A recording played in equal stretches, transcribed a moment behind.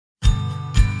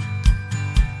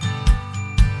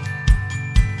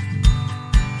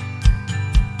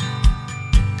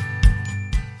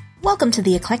Welcome to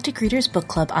the Eclectic Readers Book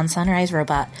Club on Sunrise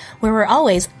Robot, where we're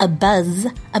always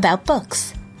abuzz about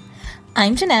books.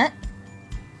 I'm Jeanette.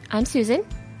 I'm Susan.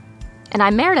 And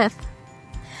I'm Meredith.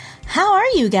 How are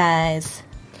you guys?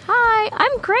 Hi,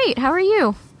 I'm great. How are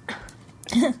you?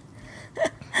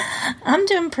 I'm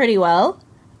doing pretty well.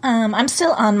 I'm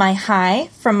still on my high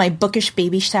from my bookish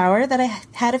baby shower that I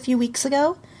had a few weeks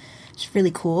ago. It's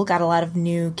really cool. Got a lot of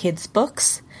new kids'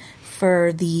 books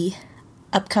for the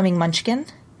upcoming Munchkin.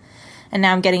 And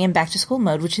now I'm getting in back to school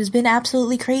mode, which has been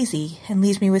absolutely crazy and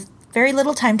leaves me with very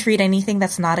little time to read anything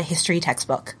that's not a history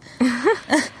textbook.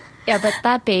 Yeah, but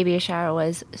that baby shower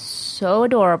was so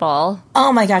adorable.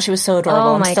 Oh my gosh, it was so adorable.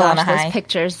 Oh I'm my still gosh, on a high. those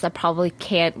pictures that probably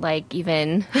can't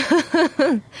even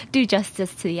do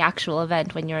justice to the actual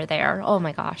event when you're there. Oh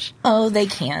my gosh. Oh, they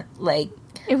can't.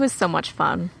 It was so much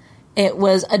fun. It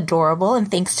was adorable, and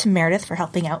thanks to Meredith for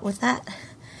helping out with that.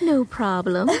 No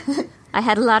problem. I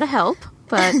had a lot of help,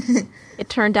 but it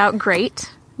turned out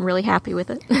great. I'm really happy with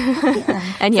it.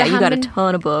 Yeah. And yeah, so you got a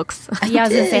ton of books. Yeah, I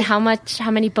was going to say, how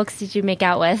many books did you make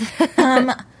out with?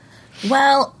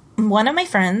 Well, one of my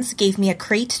friends gave me a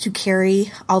crate to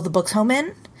carry all the books home in,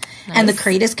 nice. And the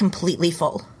crate is completely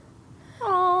full.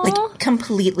 Aww.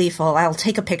 Completely full. I'll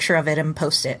take a picture of it and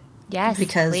post it. Yes,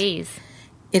 because please.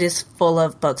 It is full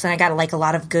of books, and I got a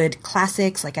lot of good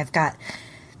classics. I've got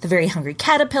The Very Hungry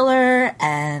Caterpillar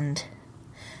and,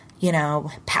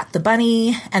 Pat the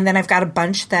Bunny, and then I've got a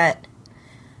bunch that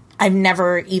I've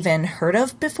never even heard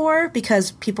of before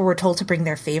because people were told to bring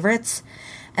their favorites,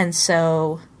 and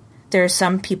so there are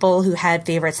some people who had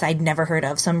favorites I'd never heard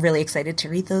of, so I'm really excited to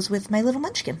read those with my little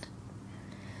Munchkin.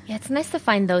 Yeah, it's nice to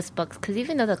find those books, because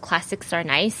even though the classics are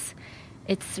nice,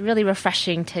 it's really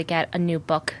refreshing to get a new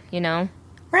book,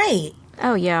 Right.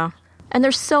 Oh, yeah. And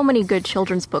there's so many good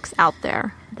children's books out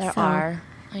there. There are.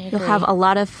 I agree. You'll have a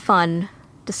lot of fun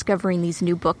discovering these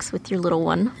new books with your little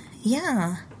one.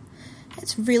 Yeah.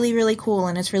 It's really, really cool,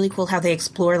 and it's really cool how they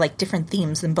explore, different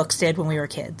themes than books did when we were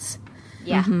kids.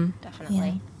 Yeah, definitely.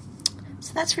 Yeah.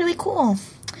 So that's really cool.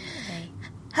 Okay.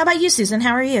 How about you, Susan?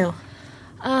 How are you?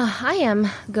 I am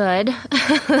good.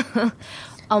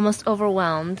 Almost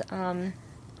overwhelmed. I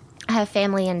have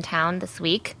family in town this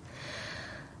week,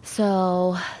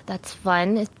 so that's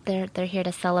fun. They're here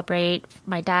to celebrate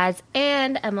my dad's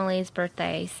and Emily's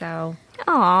birthday. So,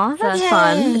 aw, that's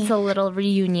fun. It's a little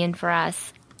reunion for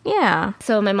us. Yeah.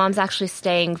 So my mom's actually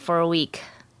staying for a week,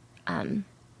 to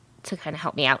kind of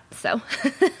help me out. So,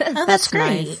 oh, that's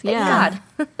great. Nice. Yeah.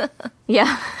 Thank God.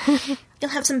 Yeah.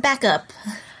 You'll have some backup.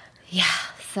 Yeah.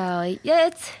 So yeah,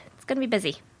 it's gonna be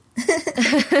busy.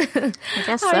 I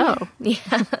guess so. Yeah.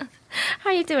 How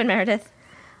are you doing, Meredith?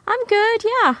 I'm good,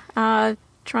 yeah.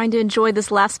 Trying to enjoy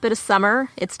this last bit of summer.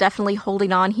 It's definitely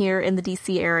holding on here in the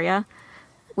D.C. area,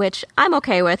 which I'm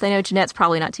okay with. I know Jeanette's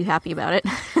probably not too happy about it.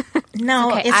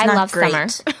 No, okay, it's I not love great.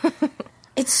 Summer.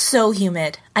 It's so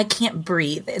humid. I can't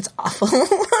breathe. It's awful.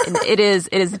 It is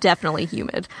definitely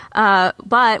humid.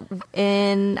 But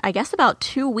in, I guess, about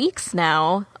 2 weeks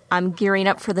now, I'm gearing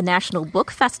up for the National Book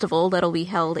Festival that'll be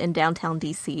held in downtown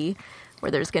D.C., where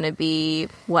there's going to be,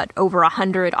 over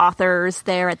 100 authors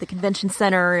there at the convention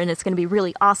center, and it's going to be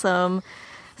really awesome.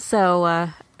 So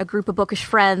a group of bookish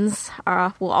friends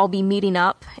will all be meeting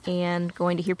up and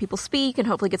going to hear people speak and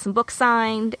hopefully get some books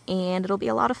signed, and it'll be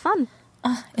a lot of fun.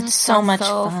 It's so much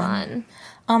fun.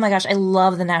 Oh my gosh, I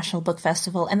love the National Book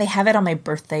Festival, and they have it on my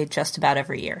birthday just about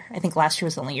every year. I think last year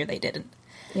was the only year they didn't.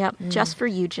 Yep, just for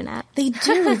you, Jeanette. They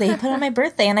do. They put it on my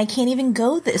birthday, and I can't even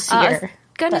go this year.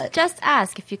 Gonna just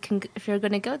ask if you're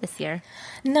gonna go this year.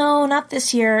 No, not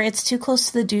this year. It's too close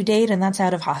to the due date, and that's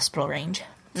out of hospital range.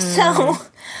 So,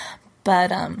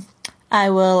 but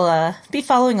I will be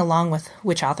following along with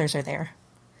which authors are there.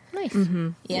 Nice. Mm-hmm.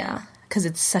 Yeah, because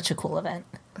it's such a cool event.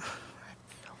 That's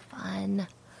so fun.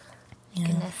 Yeah.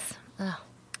 Goodness. Oh.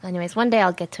 Anyways, one day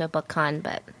I'll get to a book con,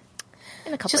 but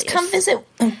in a couple Just of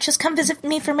years. Just come visit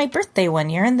me for my birthday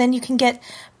one year, and then you can get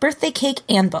birthday cake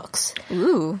and books.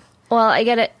 Ooh. Well, I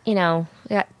get it, I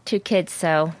got 2 kids,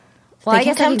 so... Well, I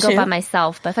guess I can go by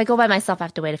myself, but if I go by myself, I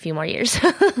have to wait a few more years.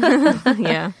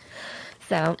 Yeah.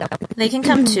 So... They can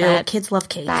come too. Kids love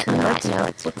cake.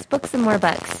 It's books and more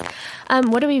books.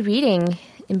 What are we reading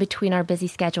in between our busy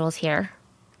schedules here?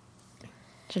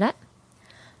 Jeanette?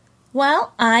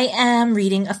 Well, I am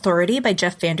reading Authority by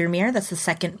Jeff Vandermeer. That's the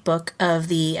second book of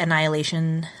the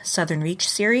Annihilation Southern Reach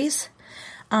series.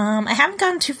 I haven't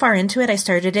gotten too far into it. I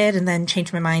started it and then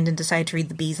changed my mind and decided to read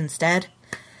The Bees instead.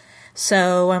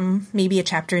 So I'm maybe a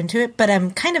chapter into it, but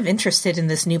I'm kind of interested in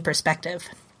this new perspective.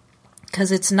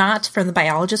 Because it's not from the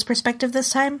biologist perspective this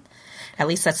time. At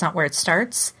least that's not where it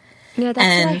starts. Yeah,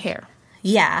 that's what I hear.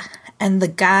 Yeah, and the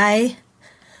guy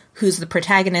who's the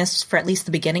protagonist for at least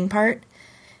the beginning part,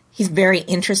 he's very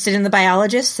interested in the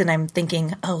biologists, and I'm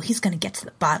thinking, oh, he's going to get to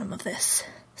the bottom of this.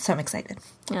 So I'm excited.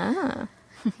 Ah.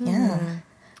 Yeah.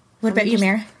 What about you,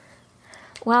 Mary?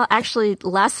 Well, actually,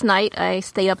 last night I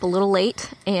stayed up a little late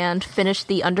and finished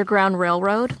The Underground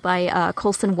Railroad by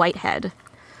Colson Whitehead,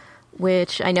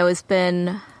 which I know has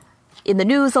been in the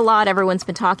news a lot. Everyone's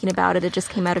been talking about it. It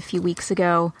just came out a few weeks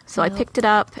ago. So I picked it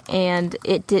up, and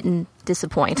it didn't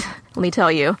disappoint, let me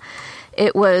tell you.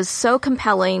 It was so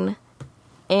compelling,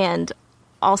 and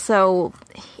also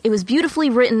it was beautifully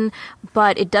written,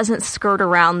 but it doesn't skirt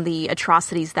around the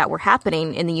atrocities that were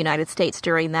happening in the United States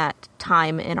during that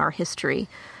time in our history.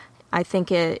 I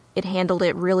think it handled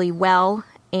it really well,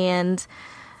 and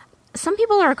some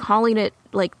people are calling it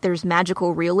like there's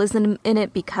magical realism in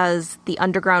it because the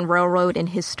Underground Railroad in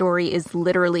his story is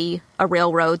literally a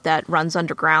railroad that runs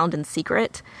underground in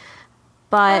secret.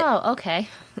 But Oh, okay.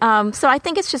 so I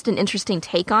think it's just an interesting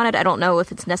take on it. I don't know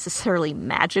if it's necessarily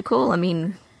magical. I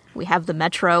mean, we have the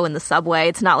metro and the subway.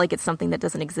 It's not like it's something that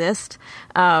doesn't exist.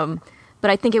 But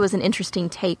I think it was an interesting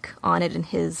take on it in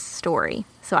his story.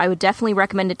 So I would definitely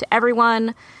recommend it to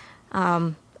everyone.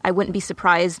 I wouldn't be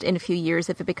surprised in a few years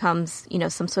if it becomes,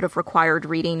 some sort of required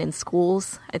reading in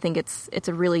schools. I think it's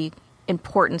a really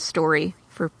important story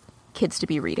for kids to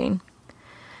be reading.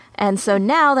 And so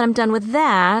now that I'm done with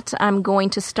that, I'm going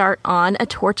to start on A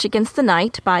Torch Against the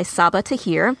Night by Sabaa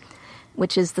Tahir,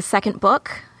 which is the second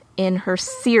book in her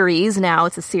series. Now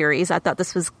it's a series. I thought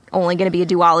this was only going to be a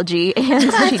duology,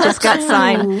 and she just got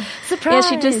signed.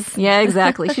 Surprise! Yeah,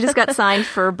 exactly. She just got signed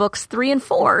for books 3 and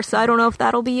 4, so I don't know if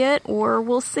that'll be it, or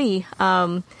we'll see.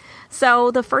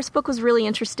 So the first book was really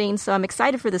interesting, so I'm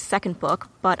excited for the second book,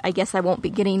 but I guess I won't be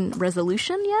getting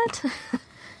resolution yet.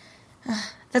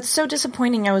 That's so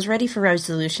disappointing. I was ready for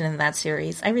resolution in that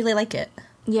series. I really like it.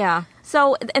 Yeah.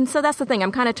 So that's the thing.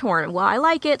 I'm kind of torn. Well, I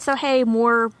like it, so hey,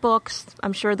 more books.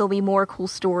 I'm sure there'll be more cool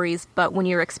stories, but when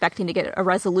you're expecting to get a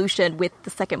resolution with the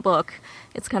second book,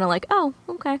 it's kind of like, oh,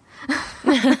 okay.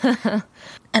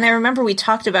 And I remember we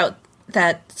talked about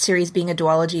that series being a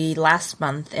duology last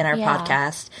month in our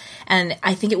podcast, and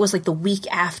I think it was like the week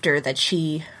after that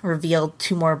she revealed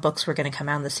 2 more books were going to come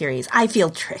out in the series. I feel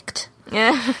tricked.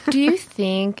 Yeah. Do you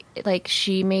think,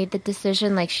 she made the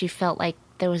decision, she felt like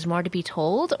there was more to be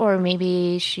told, or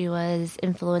maybe she was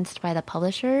influenced by the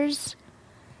publishers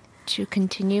to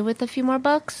continue with a few more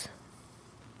books?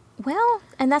 Well,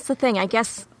 and that's the thing. I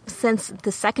guess since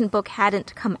the second book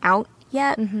hadn't come out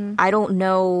yet, I don't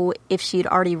know if she'd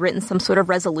already written some sort of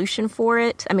resolution for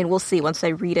it. I mean, we'll see once I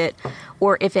read it,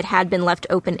 or if it had been left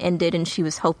open-ended and she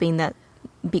was hoping that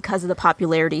because of the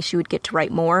popularity she would get to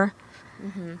write more.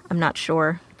 I'm not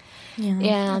sure.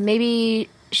 Yeah, maybe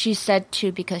she said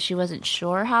too because she wasn't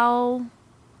sure how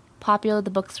popular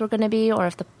the books were going to be, or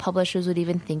if the publishers would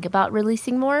even think about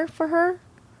releasing more for her.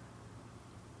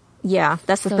 Yeah,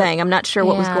 that's the thing. I'm not sure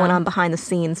what was going on behind the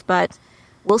scenes, but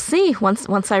we'll see.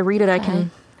 Once I read it, I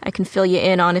can fill you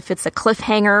in on if it's a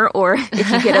cliffhanger or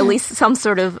if you get at least some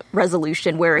sort of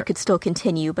resolution where it could still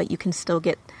continue, but you can still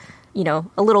get, a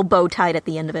little bow tied at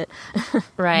the end of it.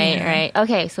 Right.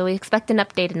 Okay, so we expect an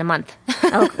update in a month.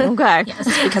 Okay.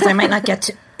 Yes, because I might not get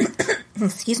to...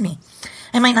 Excuse me.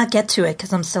 I might not get to it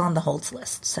because I'm still on the holds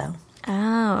list, so...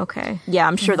 Oh, okay. Yeah,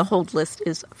 I'm sure the hold list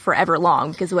is forever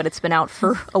long because it's been out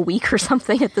for a week or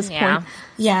something at this point.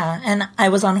 Yeah, and I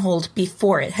was on hold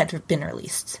before it had been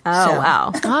released. Oh,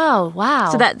 wow. Oh,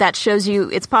 wow. So that shows you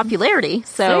its popularity.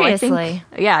 So Seriously.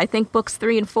 I think books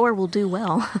 3 and 4 will do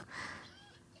well.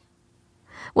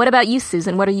 What about you,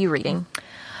 Susan? What are you reading?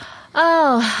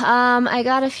 I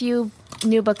got a few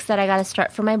new books that I got to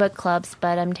start for my book clubs,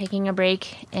 but I'm taking a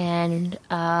break and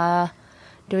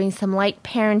doing some light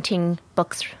parenting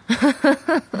books.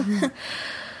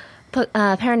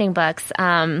 Parenting books.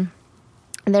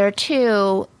 There are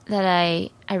 2 that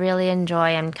I really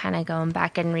enjoy. I'm kind of going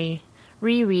back and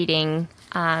rereading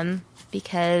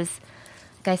because,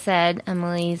 like I said,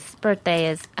 Emily's birthday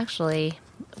is actually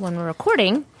when we're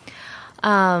recording.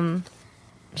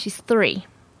 She's 3,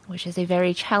 which is a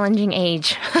very challenging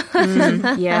age.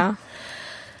 Yeah.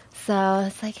 So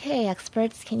it's like, hey,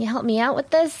 experts, can you help me out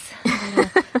with this?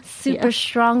 Super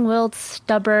strong-willed,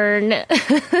 stubborn,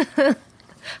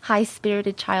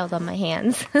 high-spirited child on my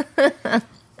hands.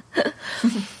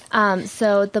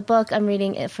 So the book I'm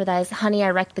reading for that is Honey,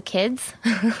 I Wrecked the Kids.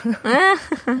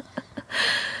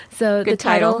 So Good the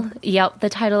title, the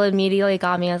title immediately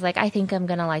got me. I was like, I think I'm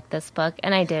going to like this book.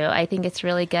 And I do. I think it's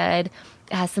really good. It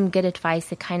has some good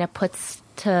advice. It kind of puts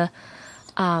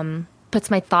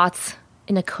my thoughts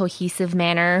in a cohesive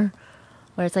manner.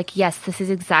 where it's like, yes, this is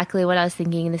exactly what I was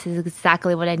thinking. This is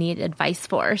exactly what I need advice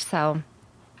for. So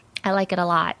I like it a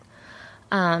lot.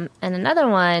 And another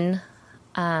one,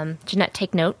 Jeanette,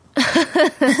 take note,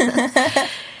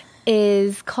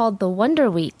 is called The Wonder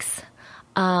Weeks.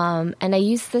 And I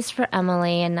used this for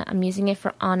Emily, and I'm using it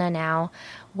for Anna now,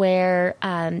 where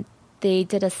they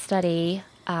did a study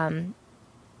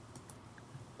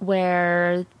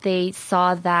where they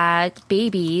saw that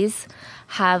babies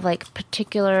have like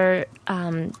particular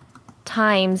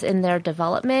times in their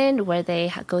development where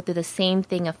they go through the same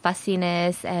thing of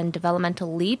fussiness and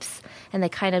developmental leaps. And they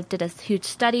kind of did a huge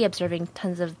study observing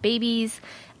tons of babies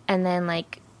and then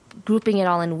like grouping it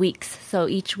all in weeks. So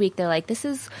each week they're like, this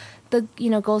is the,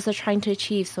 goals they're trying to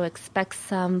achieve. So expect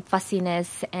some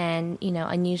fussiness and,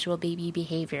 unusual baby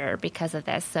behavior because of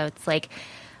this. So it's like,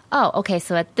 oh, okay,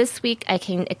 so at this week I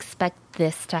can expect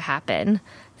this to happen.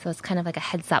 So it's kind of like a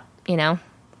heads up,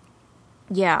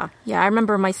 Yeah. I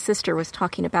remember my sister was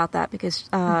talking about that because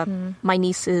my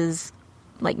niece is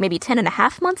like maybe 10 and a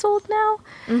half months old now.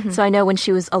 So I know when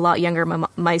she was a lot younger,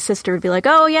 my sister would be like,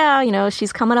 oh, yeah,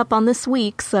 she's coming up on this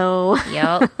week, so.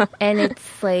 Yep. And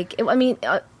it's like,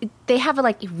 they have a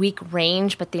like week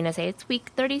range, but they say it's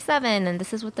week 37 and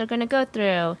this is what they're going to go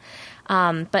through.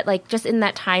 But like just in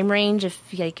that time range, if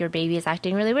like your baby is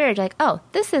acting really weird, you're like, oh,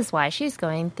 this is why she's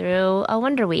going through a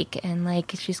Wonder Week, and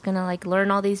like she's gonna like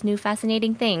learn all these new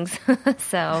fascinating things.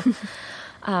 So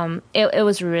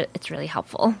it's really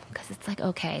helpful because it's like,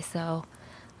 okay, so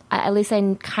at least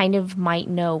I kind of might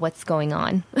know what's going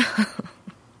on.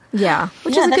 Yeah,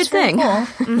 which is a good thing. Really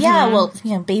cool. Yeah, well,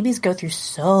 babies go through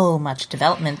so much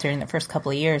development during the first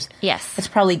couple of years. Yes, it's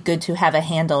probably good to have a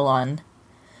handle on.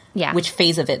 Yeah. Which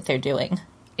phase of it they're doing.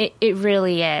 It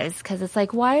really is, because it's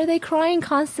like, why are they crying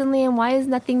constantly and why is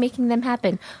nothing making them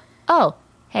happen? Oh,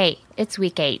 hey, it's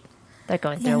week 8. They're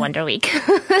going through a Wonder Week.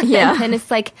 Yeah. And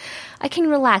it's like, I can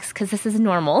relax because this is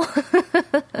normal.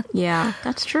 Yeah,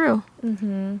 that's true.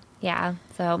 Mm-hmm. Yeah,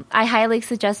 so I highly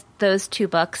suggest those 2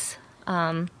 books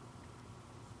to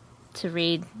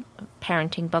read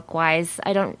parenting book-wise.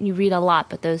 You read a lot,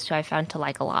 but those 2 I found to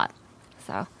like a lot.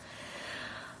 So,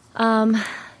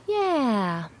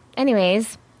 yeah.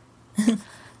 Anyways,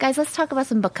 guys, let's talk about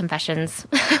some book confessions.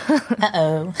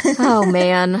 Uh-oh. Oh,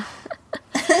 man.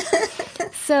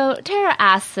 So Tara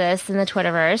asked this in the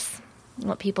Twitterverse,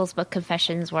 what people's book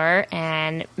confessions were,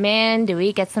 and man, do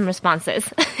we get some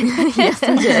responses. Yes,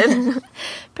 we did.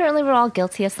 Apparently we're all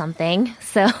guilty of something.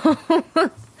 So,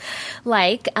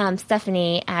 like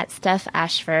Stephanie at Steph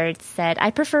Ashford said,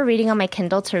 I prefer reading on my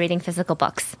Kindle to reading physical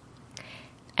books.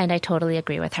 And I totally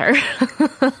agree with her.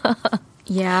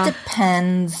 Yeah.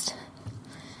 Depends.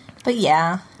 But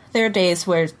yeah, there are days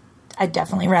where I'd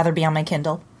definitely rather be on my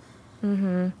Kindle.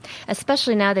 Mm-hmm.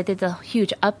 Especially now that they did a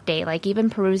huge update. Like even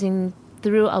perusing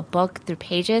through a book through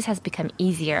pages has become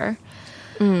easier.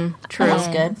 True. That's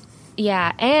good.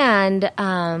 Yeah, and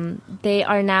they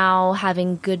are now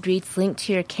having Goodreads linked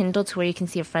to your Kindle to where you can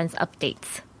see your friends'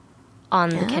 updates on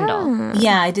the Kindle.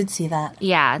 Yeah, I did see that.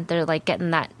 Yeah, they're like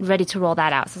getting that ready to roll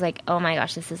that out. So it's like, oh my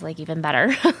gosh, this is like even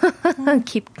better.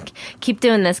 keep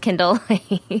doing this, Kindle.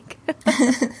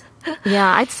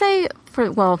 Yeah, I'd say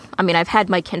I've had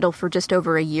my Kindle for just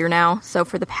over a year now. So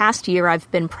for the past year, I've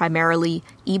been primarily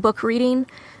ebook reading,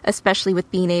 especially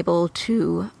with being able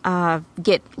to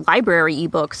get library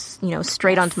ebooks,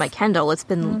 straight onto my Kindle. It's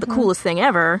been the coolest thing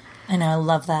ever. I know, I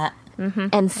love that. Mm-hmm.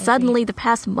 And suddenly, the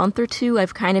past month or two,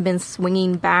 I've kind of been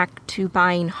swinging back to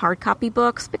buying hard copy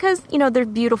books because, they're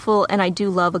beautiful and I do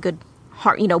love a good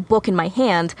book in my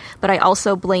hand. But I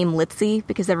also blame Litzy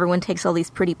because everyone takes all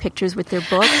these pretty pictures with their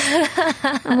books.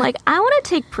 I'm like, I want to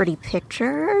take pretty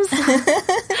pictures.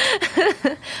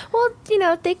 Well,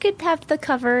 they could have the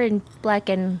cover in black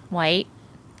and white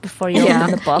before you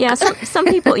open the book. Yeah, some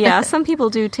people, some people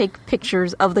do take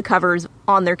pictures of the covers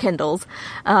on their Kindles.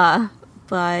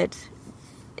 But,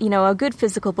 a good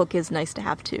physical book is nice to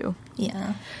have, too.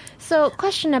 Yeah. So,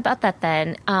 question about that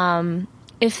then.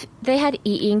 If they had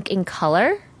e-ink in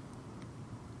color,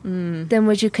 then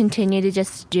would you continue to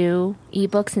just do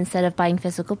ebooks instead of buying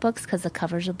physical books because the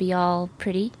covers will be all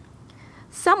pretty?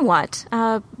 Somewhat.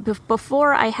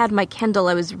 Before I had my Kindle,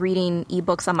 I was reading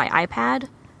ebooks on my iPad.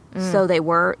 So they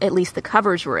were, at least the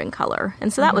covers were in color.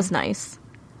 And so that was nice.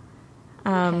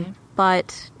 Okay.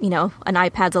 But, an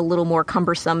iPad's a little more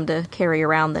cumbersome to carry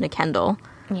around than a Kindle.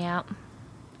 Yeah.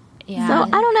 Yeah. So, I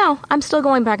don't know. I'm still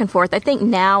going back and forth. I think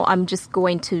now I'm just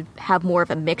going to have more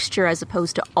of a mixture as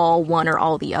opposed to all one or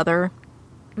all the other.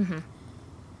 Mm-hmm.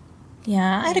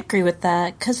 Yeah, I'd agree with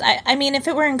that. Because, I mean, if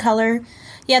it were in color,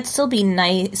 it'd still be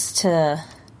nice to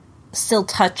still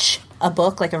touch a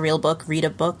book, like a real book, read a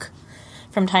book.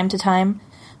 from time to time.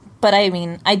 But I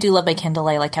mean, I do love my Kindle.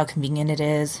 I like how convenient it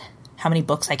is, how many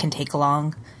books I can take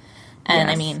along. And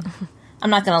Yes. I mean, I'm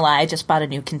not going to lie, I just bought a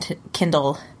new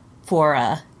Kindle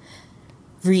for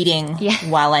reading Yeah.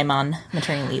 while I'm on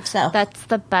maternity leave. So That's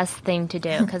the best thing to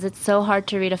do because it's so hard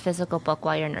to read a physical book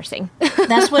while you're nursing.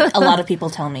 that's what a lot of people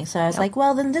tell me. So I was like,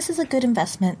 well, then this is a good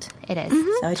investment. It is.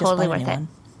 So I just Totally bought a worth new it. one.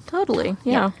 Totally.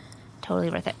 Yeah. Totally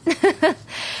worth it.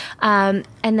 And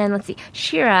then let's see.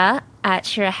 Shira at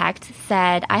Shira Hecht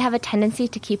said, I have a tendency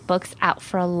to keep books out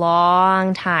for a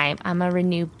long time. I'm a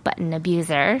renew button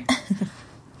abuser.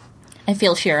 I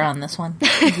feel Shira on this one.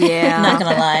 Yeah. I'm not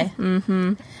going to lie.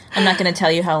 Mm-hmm. I'm not going to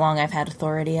tell you how long I've had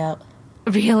Authority out.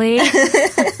 Really?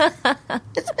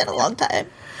 It's been a long time.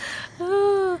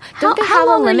 Don't they have a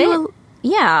long are limit? you,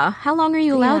 yeah. How long are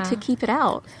you allowed Yeah. to keep it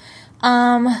out?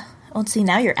 Let's see,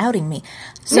 now you're outing me.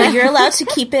 So you're allowed to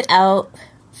keep it out,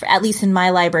 for, at least in my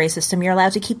library system, you're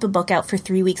allowed to keep a book out for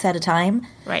 3 weeks at a time.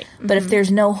 Right. But if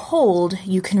there's no hold,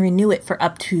 you can renew it for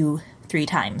up to 3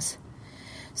 times.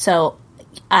 So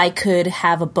I could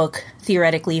have a book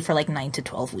theoretically for like 9 to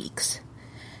 12 weeks.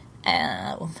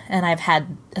 And I've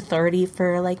had Authority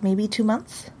for like maybe 2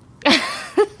 months.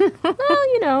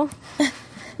 Well, you know.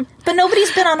 But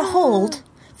nobody's been on hold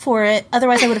for it.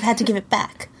 Otherwise, I would have had to give it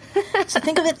back. So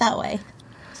think of it that way.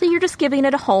 So you're just giving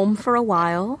it a home for a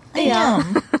while. I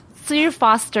am. So you're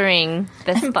fostering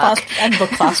this book. I'm book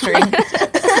fostering.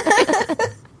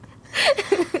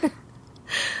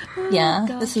 Yeah,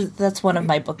 that's one of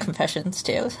my book confessions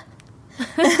too.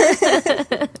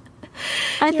 I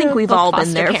think a we've book all been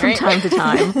foster there from parent. time to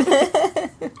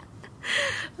time.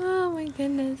 Oh my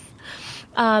goodness.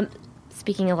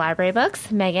 Speaking of library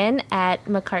books, Megan at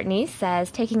McCartney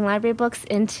says taking library books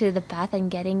into the bath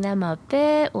and getting them a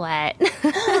bit wet.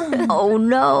 Oh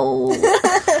no.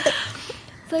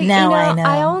 It's like, Now I know.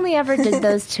 I only ever did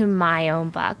those to my own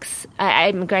books.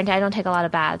 Granted, I don't take a lot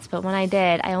of baths, but when I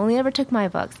did, I only ever took my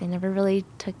books. I never really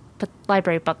put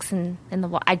library books in the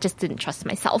water. I just didn't trust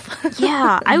myself.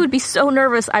 Yeah, I would be so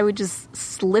nervous. I would just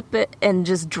slip it and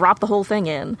just drop the whole thing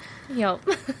in. Yep.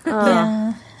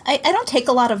 Yeah. I don't take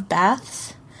a lot of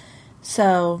baths,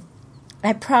 so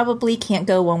I probably can't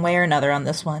go one way or another on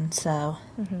this one. So,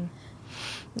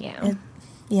 Yeah.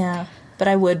 yeah. But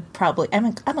I would probably... I'm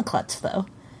a klutz, though.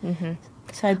 Mm-hmm.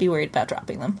 So I'd be worried about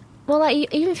dropping them. Well, I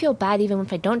even feel bad even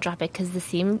if I don't drop it because the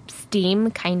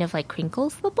steam kind of like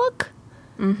crinkles the book.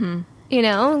 Mm-hmm. You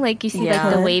know, like you see Yeah.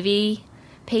 like the wavy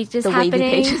pages The wavy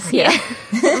happening. pages, yeah.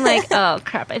 I'm like, oh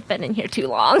crap, I've been in here too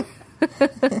long.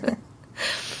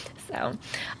 So,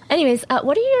 anyways,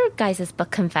 what are your guys'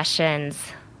 book confessions?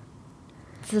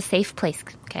 It's a safe place,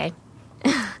 okay?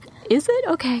 Is it?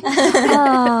 Okay.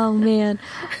 Oh man.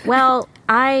 Well,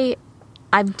 I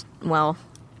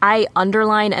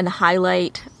underline and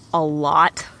highlight a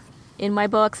lot in my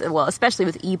books. Well, especially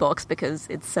with ebooks because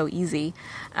it's so easy.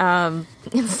 And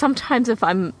sometimes if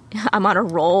I'm on a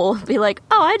roll, be like,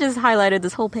 oh, I just highlighted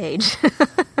this whole page.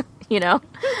 You know.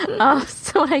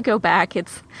 So when I go back,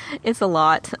 it's a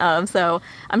lot. So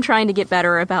I'm trying to get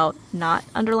better about not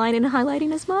underlining and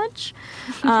highlighting as much.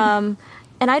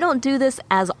 And I don't do this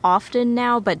as often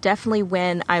now, but definitely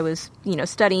when I was,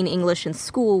 studying English in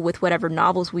school with whatever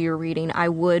novels we were reading, I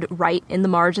would write in the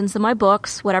margins of my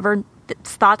books whatever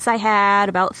thoughts I had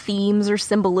about themes or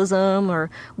symbolism or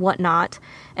whatnot.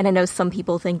 And I know some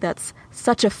people think that's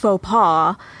such a faux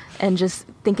pas and just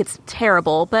think it's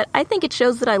terrible, but I think it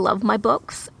shows that I love my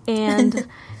books and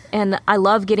and I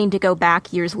love getting to go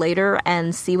back years later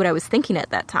and see what I was thinking at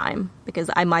that time because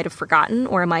I might have forgotten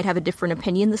or I might have a different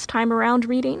opinion this time around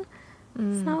reading.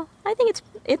 So I think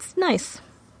it's nice.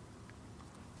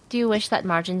 Do you wish that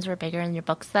margins were bigger in your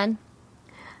books then?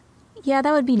 Yeah,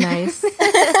 that would be nice.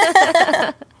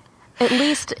 At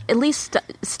least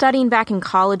studying back in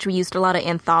college, we used a lot of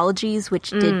anthologies,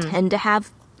 which did tend to have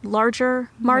larger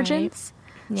margins.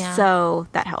 Right. Yeah. So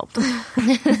that helped.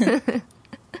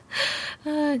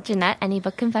 Jeanette, any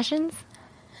book confessions?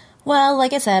 Well,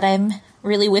 like I said, I'm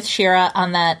really with Shira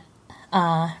on that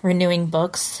renewing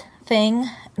books thing.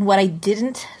 And what I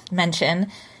didn't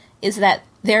mention is that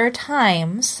there are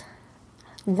times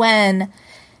when,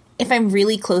 if I'm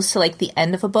really close to like the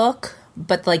end of a book,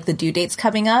 but like the due date's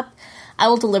coming up, I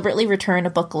will deliberately return a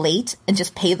book late and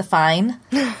just pay the fine.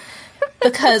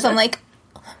 Because I'm like,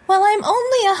 well, I'm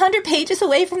only 100 pages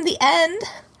away from the end.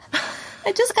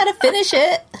 I just gotta finish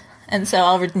it. And so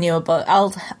I'll renew a book.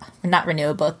 I'll not renew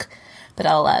a book, but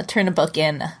I'll turn a book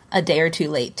in a day or two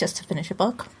late just to finish a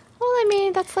book. Well, I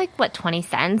mean, that's like, 20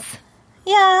 cents?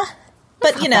 Yeah.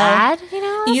 But, Bad, that's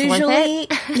worth usually,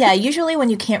 it. yeah, usually when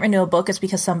you can't renew a book, it's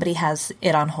because somebody has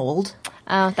it on hold.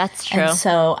 Oh, that's true. And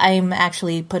so I'm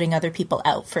actually putting other people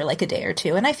out for like a day or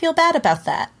two, and I feel bad about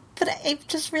that. But I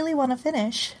just really want to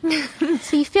finish.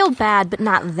 So you feel bad, but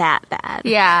not that bad.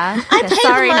 Yeah. I paid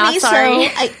sorry, the money, not sorry.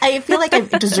 so I feel like I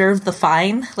deserve the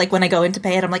fine. Like when I go in to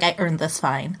pay it, I'm like, I earned this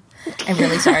fine. I'm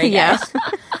really sorry, guys.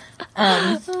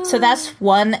 So that's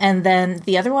one, and then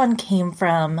the other one came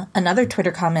from another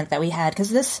Twitter comment that we had, because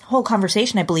this whole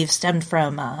conversation, I believe, stemmed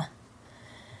from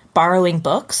borrowing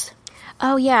books.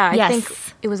 Oh, yeah. Yes. I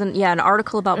think it was an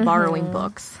article about borrowing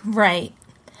books. Right.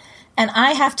 And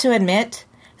I have to admit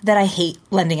that I hate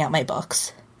lending out my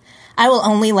books. I will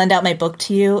only lend out my book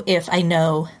to you if I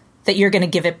know that you're going to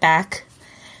give it back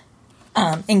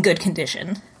in good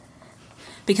condition,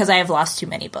 because I have lost too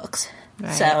many books.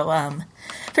 Right. So,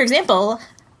 for example,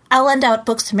 I'll lend out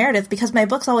books to Meredith because my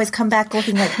books always come back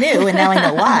looking like new, and now I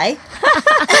know why.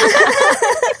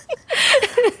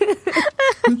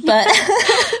 But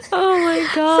Oh my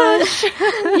gosh.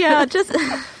 Yeah, just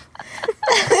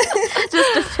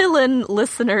to fill in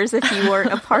listeners, if you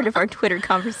weren't a part of our Twitter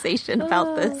conversation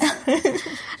about this.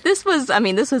 This was I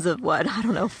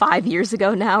don't know, 5 years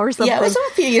ago now or something. yeah, it was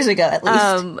a few years ago at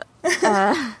least.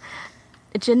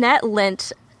 Jeanette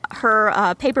lent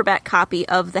her paperback copy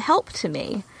of The Help to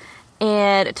me.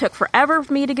 And it took forever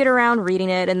for me to get around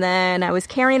reading it. And then I was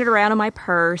carrying it around in my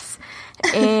purse.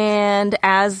 And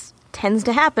as tends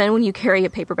to happen when you carry a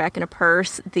paperback in a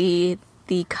purse, the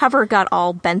cover got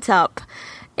all bent up.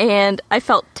 And I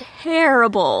felt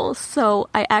terrible. So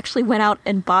I actually went out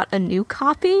and bought a new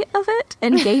copy of it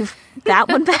and gave that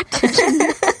one back to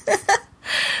Jeanette.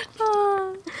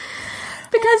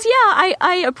 Because,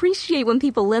 I appreciate when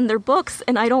people lend their books,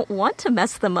 and I don't want to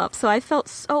mess them up. So I felt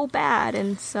so bad,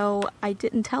 and so I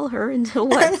didn't tell her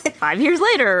until, 5 years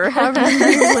later, or however many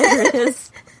years later it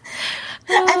is.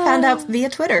 I found out via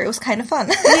Twitter. It was kind of fun.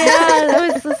 Yeah,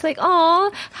 it was just like,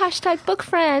 oh, hashtag book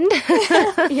friend.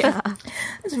 Yeah.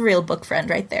 It's a real book friend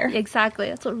right there. Exactly.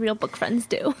 That's what real book friends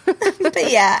do.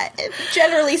 But yeah,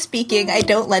 generally speaking, I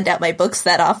don't lend out my books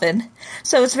that often.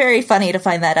 So it's very funny to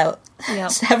find that out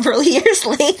Yep. several years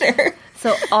later.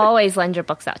 So always lend your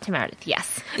books out to Meredith.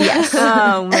 Yes. Yes.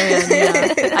 Oh, man,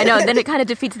 yeah. I know, and then it kind of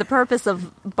defeats the purpose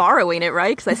of borrowing it,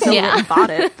 right? Because I still went and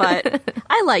bought it, but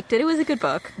I liked it. It was a good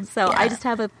book. So I just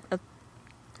have a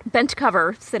bent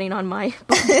cover sitting on my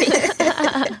bookcase.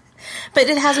 But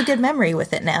it has a good memory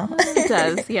with it now. It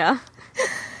does, yeah.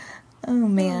 Oh,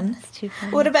 man. It's too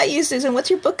funny. What about you, Susan?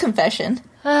 What's your book confession?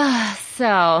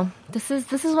 So this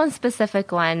is one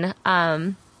specific one.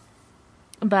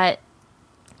 But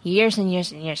years and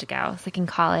years and years ago, I was like in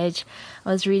college,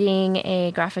 I was reading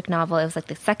a graphic novel. It was like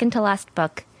the second to last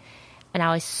book. And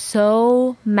I was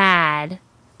so mad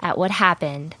at what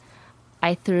happened,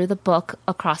 I threw the book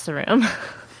across the room.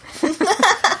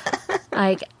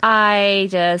 Like, I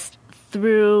just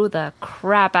threw the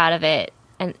crap out of it.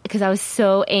 And because I was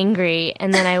so angry.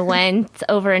 And then I went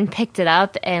over and picked it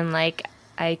up, and like,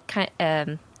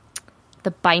 the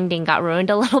binding got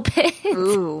ruined a little bit.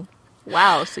 Ooh.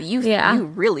 Wow, so you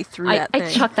really threw that thing.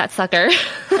 I chucked that sucker.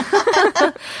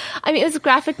 I mean, it was a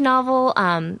graphic novel,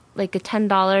 like a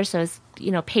 $10, so it's,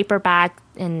 paperback,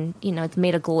 and, it's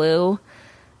made of glue.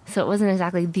 So it wasn't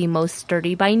exactly the most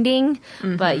sturdy binding.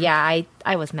 Mm-hmm. But yeah,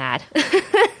 I was mad.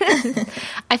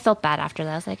 I felt bad after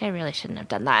that. I was like, I really shouldn't have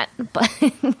done that. But,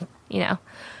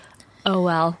 oh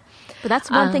well. But that's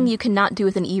one thing you cannot do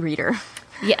with an e-reader.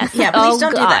 Yes. Yeah, please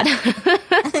don't do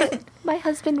that. My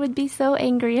husband would be so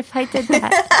angry if I did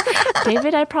that.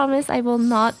 David, I promise I will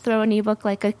not throw an ebook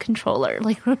like a controller,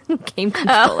 like a game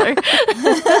controller.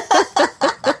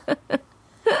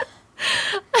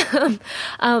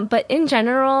 But in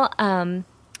general,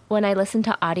 when I listen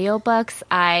to audiobooks,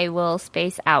 I will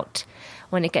space out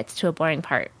when it gets to a boring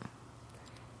part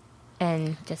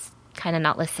and just kind of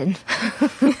not listen.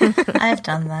 I've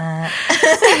done that.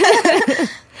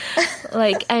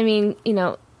 Like, I mean,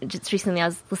 just recently I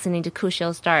was listening to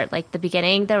Kushiel's Dart. Like, the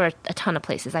beginning, there were a ton of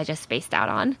places I just spaced out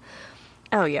on.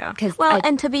 Oh, yeah. Well,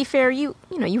 and to be fair, you've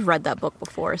read that book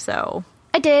before, so...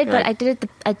 I did, but I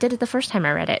did it the first time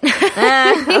I read it.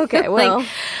 Okay, well... Like,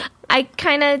 I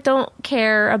kind of don't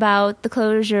care about the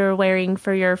clothes you're wearing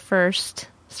for your first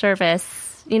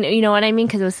service. You know what I mean?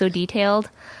 Because it was so detailed.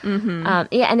 Mm-hmm.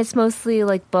 And it's mostly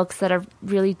like books that are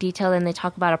really detailed, and they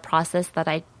talk about a process that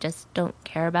I just don't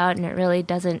care about, and it really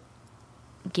doesn't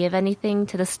give anything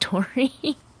to the story.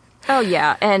 Oh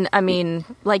yeah, and I mean,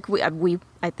 like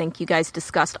I think you guys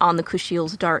discussed on the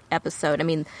Kushiel's Dart episode. I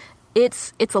mean,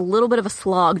 it's a little bit of a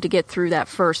slog to get through that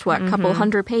first couple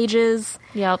hundred pages.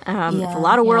 Yep. It's a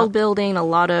lot of world building, a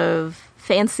lot of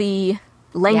fancy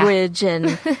language,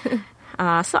 and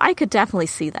so I could definitely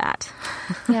see that.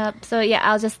 Yep. So yeah,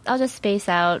 I'll just space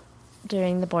out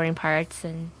during the boring parts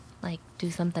and like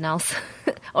do something else,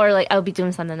 or like I'll be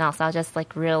doing something else. I'll just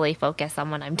like really focus on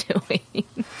what I'm doing.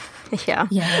 Yeah.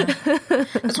 Yeah.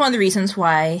 That's one of the reasons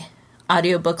why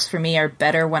audiobooks for me are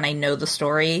better when I know the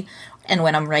story and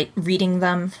when I'm reading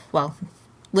them, well,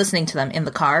 listening to them in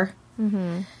the car.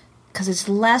 Because it's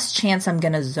less chance I'm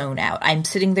going to zone out. I'm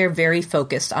sitting there very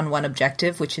focused on one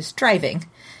objective, which is driving.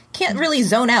 Can't really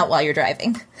zone out while you're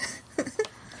driving.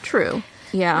 True.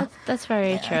 Yeah. That's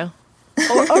very true.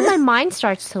 Or my mind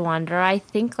starts to wander. I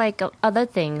think like other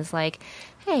things like,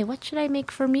 hey, what should I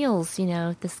make for meals,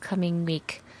 this coming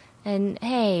week? And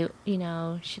hey,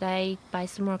 should I buy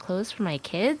some more clothes for my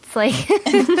kids? Like,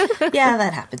 Yeah,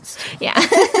 that happens too. yeah.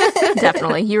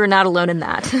 Definitely. You are not alone in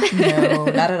that. No,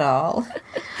 not at all.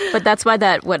 But that's why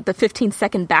the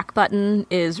 15-second back button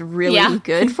is really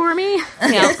good for me.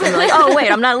 Yeah. I'm like, oh,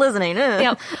 wait, I'm not listening.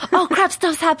 Yep. Oh, crap,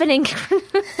 stuff's happening.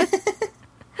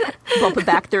 Bump it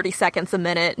back 30 seconds a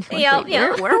minute. Like, Yep, wait,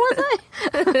 yep. Where was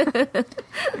I?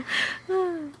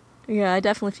 Yeah, I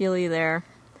definitely feel you there.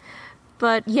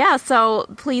 But yeah, so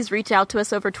please reach out to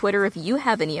us over Twitter if you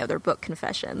have any other book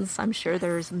confessions. I'm sure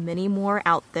there's many more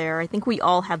out there. I think we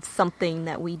all have something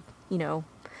that we,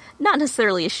 not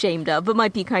necessarily ashamed of, but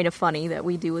might be kind of funny that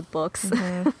we do with books.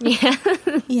 Yeah.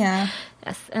 Yeah.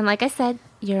 Yes. And like I said,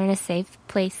 you're in a safe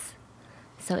place.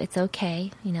 So it's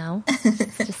okay,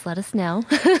 just let us know.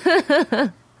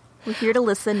 We're here to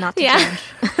listen, not to Yeah.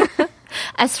 judge.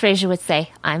 As Frasier would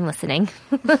say, I'm listening.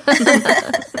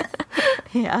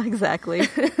 Yeah, exactly.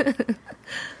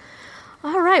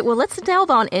 All right, well, let's delve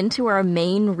on into our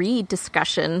main read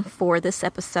discussion for this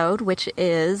episode, which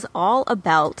is all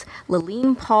about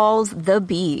Lilene Paul's The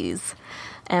Bees.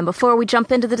 And before we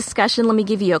jump into the discussion, let me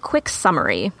give you a quick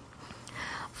summary.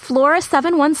 Flora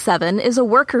 717 is a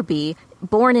worker bee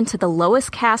born into the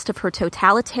lowest caste of her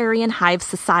totalitarian hive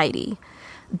society.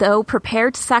 Though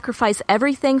prepared to sacrifice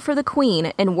everything for the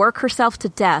queen and work herself to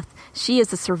death, she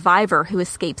is a survivor who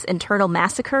escapes internal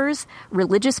massacres,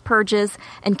 religious purges,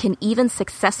 and can even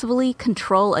successfully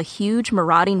control a huge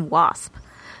marauding wasp.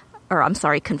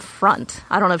 Confront.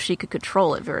 I don't know if she could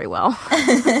control it very well.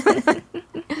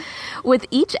 With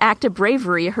each act of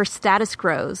bravery, her status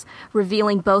grows,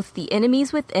 revealing both the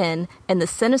enemies within and the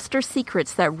sinister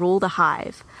secrets that rule the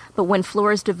hive. But when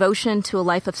Flora's devotion to a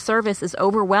life of service is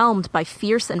overwhelmed by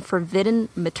fierce and forbidden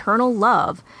maternal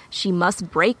love, she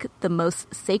must break the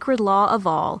most sacred law of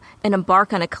all and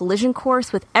embark on a collision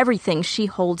course with everything she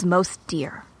holds most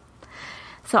dear.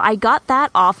 So I got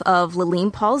that off of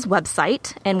Lilene Paul's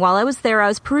website, and while I was there, I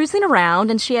was perusing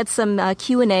around, and she had some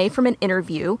Q&A from an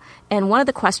interview, and one of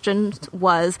the questions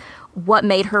was, what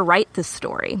made her write this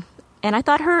story? And I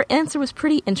thought her answer was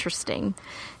pretty interesting.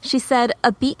 She said,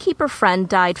 a beekeeper friend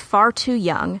died far too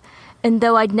young, and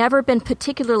though I'd never been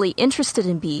particularly interested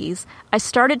in bees, I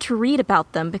started to read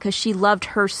about them because she loved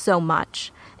her so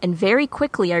much. And very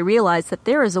quickly I realized that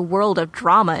there is a world of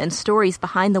drama and stories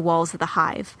behind the walls of the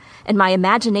hive, and my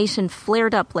imagination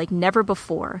flared up like never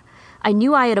before. I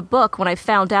knew I had a book when I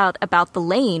found out about the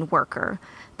laying worker,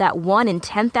 that 1 in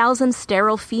 10,000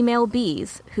 sterile female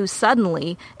bees who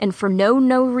suddenly, and for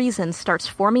no reason, starts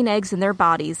forming eggs in their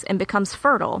bodies and becomes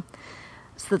fertile.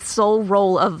 It's the sole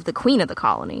role of the queen of the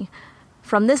colony.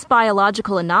 From this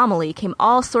biological anomaly came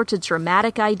all sorts of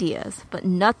dramatic ideas, but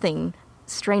nothing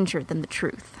stranger than the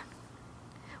truth.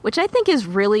 Which I think is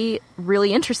really,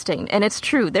 really interesting. And it's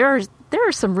true. There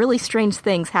are some really strange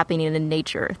things happening in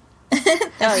nature.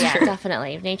 Oh, yeah,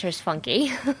 definitely. Nature's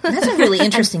funky. That's a really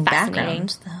interesting fascinating.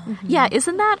 background, though. Mm-hmm. Yeah,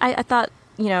 isn't that? I thought,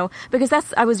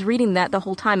 because I was reading that the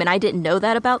whole time, and I didn't know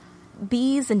that about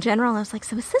bees in general. I was like,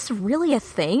 so is this really a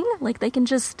thing? Like, they can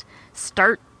just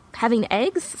start having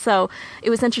eggs? So it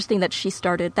was interesting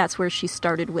that that's where she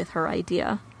started with her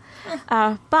idea.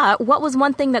 But what was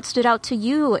one thing that stood out to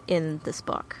you in this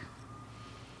book?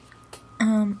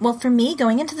 Well, for me,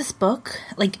 going into this book,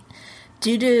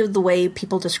 due to the way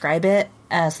people describe it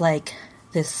as,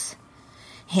 this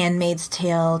Handmaid's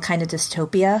Tale kind of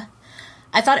dystopia,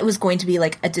 I thought it was going to be, a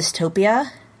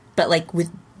dystopia, but,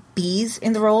 with bees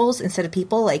in the roles instead of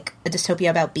people, a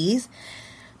dystopia about bees.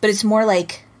 But it's more,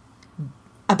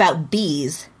 about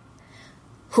bees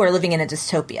who are living in a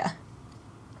dystopia.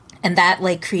 And that,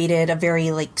 created a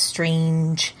very,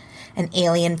 strange and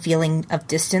alien feeling of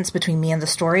distance between me and the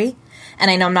story. And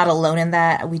I know I'm not alone in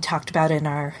that. We talked about it in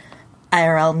our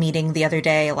IRL meeting the other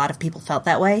day. A lot of people felt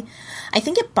that way. I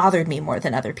think it bothered me more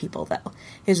than other people, though.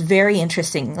 It was very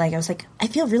interesting. I was I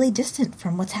feel really distant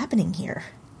from what's happening here.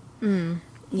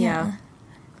 Yeah.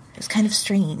 It was kind of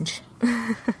strange.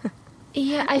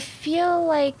 Yeah, I feel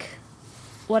like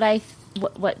what I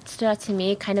what stood out to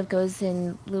me kind of goes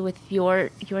in with your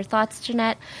thoughts,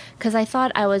 Jeanette, because I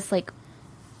thought I was like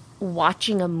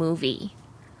watching a movie,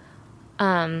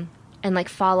 and like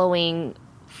following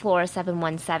Flora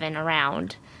 717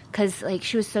 around, because like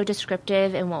she was so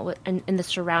descriptive in in the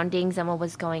surroundings and what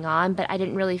was going on, but I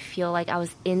didn't really feel like I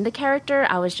was in the character.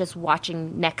 I was just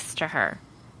watching next to her.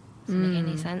 Does that make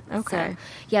any sense? Okay. So,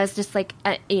 yeah, it's just like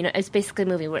it's basically a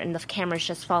movie where the camera's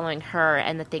just following her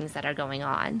and the things that are going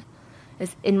on.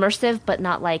 It's immersive, but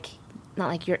not like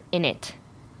you're in it.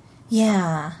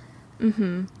 Yeah.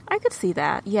 I could see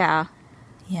that. Yeah.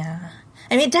 Yeah.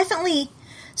 I mean, it definitely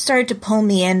started to pull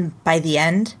me in by the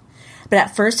end, but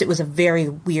at first it was a very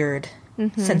weird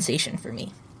sensation for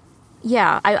me.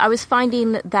 Yeah, I was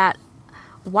finding that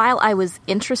while I was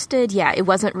interested, it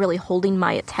wasn't really holding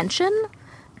my attention.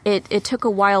 It took a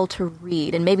while to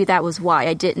read, and maybe that was why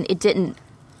it didn't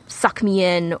suck me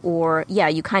in, or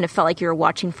you kind of felt like you were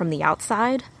watching from the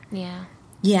outside. Yeah.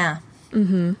 Yeah.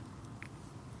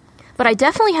 But I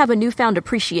definitely have a newfound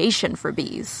appreciation for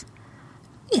bees.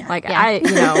 Yeah. Like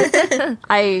Yeah.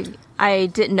 I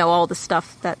didn't know all the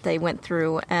stuff that they went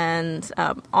through, and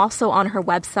also on her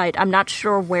website, I'm not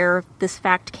sure where this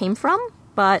fact came from,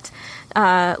 but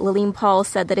Laline Paull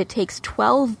said that it takes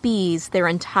 12 bees their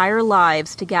entire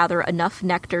lives to gather enough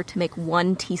nectar to make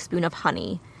 1 teaspoon of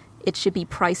honey. It should be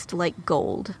priced like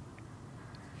gold.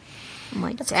 I'm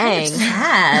like, That's dang. kind of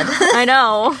sad. I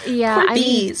know. Yeah, Poor I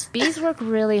bees. mean, bees work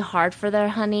really hard for their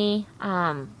honey.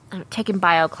 Taking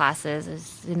bio classes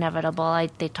is inevitable.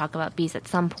 They talk about bees at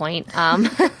some point.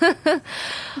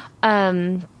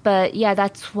 But yeah,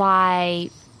 that's why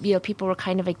people were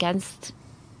kind of against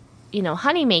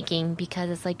honey making, because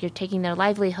it's like you're taking their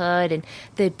livelihood and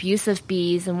the abuse of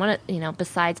bees, and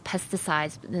besides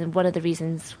pesticides, one of the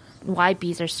reasons why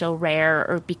bees are so rare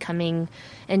or becoming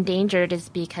endangered is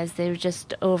because they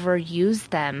just overuse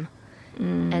them.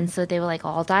 And so they will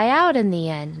all die out in the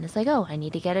end. And it's like, oh, I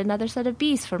need to get another set of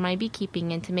bees for my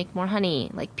beekeeping and to make more honey.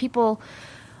 Like, people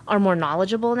are more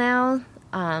knowledgeable now.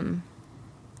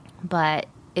 But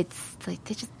it's like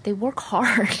they work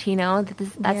hard,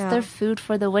 that's their food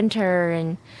for the winter.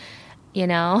 And,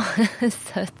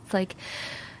 so it's like,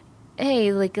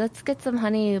 hey, let's get some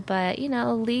honey, but,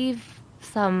 leave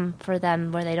some for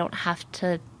them where they don't have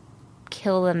to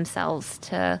kill themselves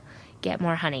to get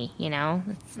more honey.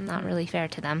 It's not really fair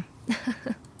to them.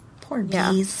 Poor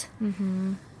bees.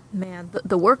 Man,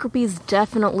 the worker bees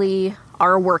definitely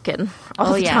are working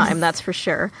all the time, that's for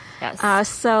sure. Yes.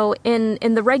 So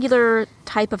in the regular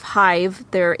type of hive,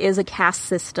 there is a caste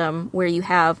system where you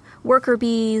have worker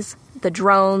bees, the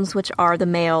drones, which are the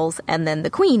males, and then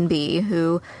the queen bee,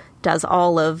 who does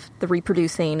all of the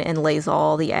reproducing and lays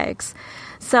all the eggs.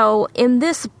 So in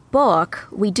this book,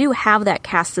 we do have that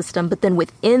caste system, but then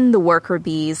within the worker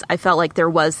bees, I felt like there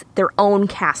was their own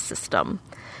caste system.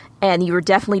 And you were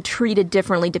definitely treated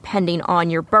differently depending on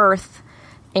your birth.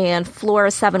 And Flora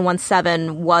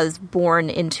 717 was born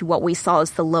into what we saw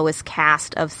as the lowest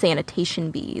caste of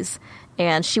sanitation bees.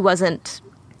 And she wasn't,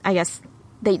 I guess,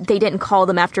 they didn't call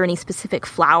them after any specific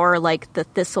flower like the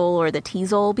thistle or the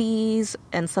teasel bees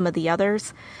and some of the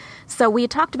others. So we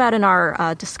had talked about in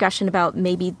our discussion about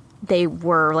maybe they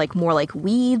were more like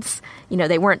weeds.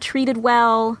 They weren't treated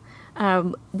well.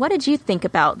 What did you think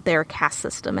about their caste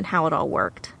system and how it all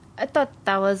worked? I thought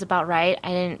that was about right. I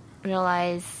didn't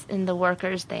realize in the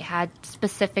workers they had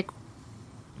specific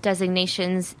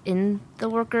designations in the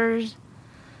workers,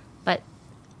 but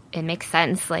it makes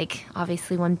sense. Like,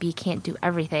 obviously one bee can't do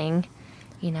everything,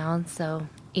 so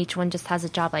each one just has a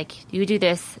job, like, you do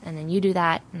this and then you do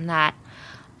that and that.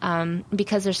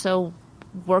 Because they're so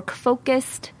work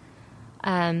focused,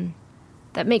 that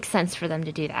makes sense for them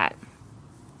to do that.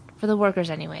 For the workers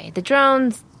anyway. The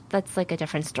drones, that's like a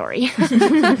different story.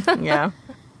 Yeah.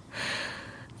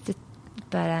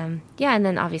 But, and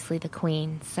then obviously the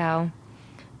queen. So,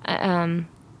 the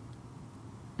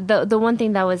one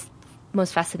thing that was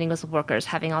most fascinating was the workers,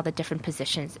 having all the different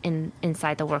positions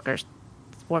inside the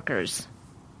workers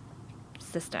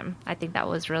system. I think that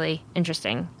was really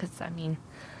interesting, because,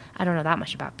 I don't know that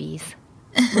much about bees.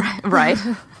 Right.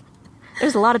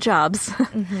 There's a lot of jobs.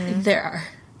 There are.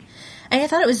 And I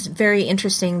thought it was very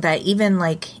interesting that even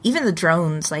the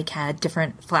drones had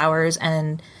different flowers,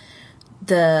 and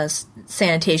the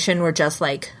sanitation were just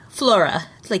flora.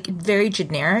 It's very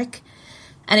generic,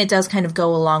 and it does kind of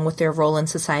go along with their role in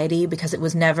society, because it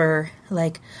was never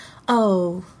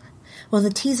oh, well, the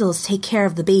teasels take care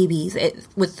of the babies.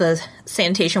 With the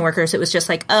sanitation workers, it was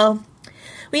just oh,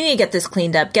 we need to get this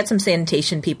cleaned up. Get some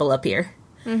sanitation people up here.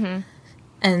 Mm-hmm.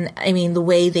 And the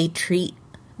way they treat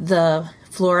the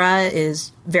flora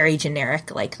is very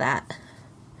generic like that.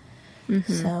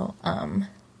 So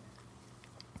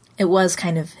it was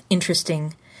kind of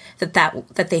interesting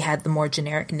that they had the more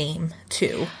generic name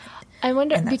too. I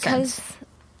wonder because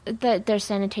they're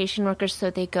sanitation workers, so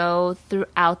they go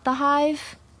throughout the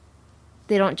hive.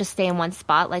 They don't just stay in one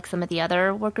spot like some of the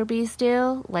other worker bees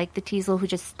do, like the teasel who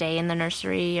just stay in the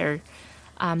nursery, or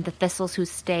the thistles who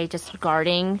stay just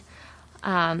guarding.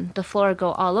 The flora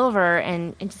go all over,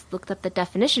 and just looked up the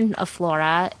definition of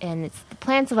flora, and it's the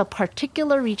plants of a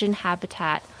particular region,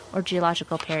 habitat, or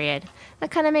geological period.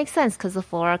 That kind of makes sense because the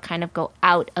flora kind of go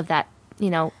out of that,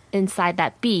 inside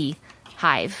that bee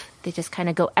hive. They just kind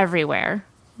of go everywhere,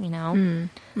 Yeah.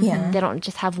 They don't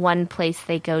just have one place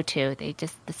they go to.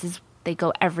 They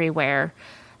go everywhere.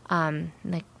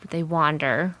 Like they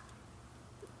wander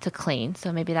to clean.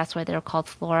 So maybe that's why they're called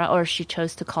flora, or she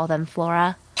chose to call them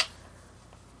flora.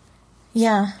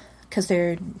 Yeah, because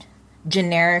they're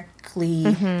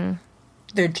generically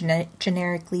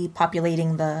generically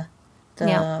populating the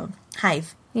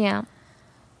hive. Yeah.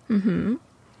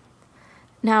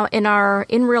 Now, in our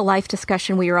in real life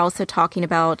discussion, we were also talking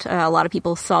about a lot of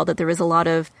people saw that there was a lot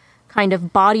of kind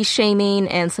of body shaming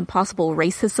and some possible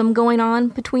racism going on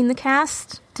between the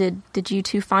cast. Did you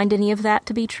two find any of that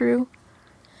to be true?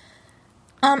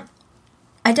 I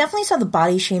definitely saw the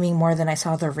body shaming more than I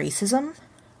saw the racism.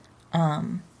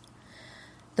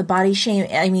 The body shame,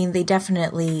 I mean, they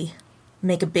definitely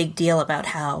make a big deal about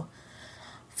how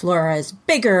Flora is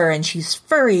bigger and she's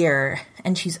furrier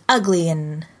and she's ugly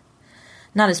and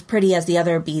not as pretty as the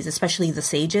other bees, especially the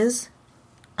sages.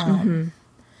 And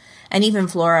even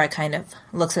Flora kind of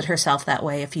looks at herself that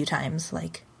way a few times,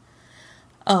 like,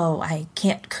 oh, I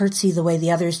can't curtsy the way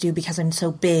the others do because I'm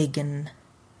so big and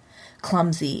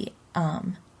clumsy. But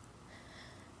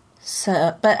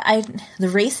the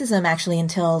racism, actually,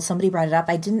 until somebody brought it up,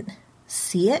 I didn't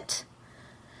see it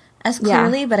as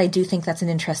clearly, but I do think that's an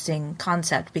interesting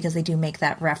concept because they do make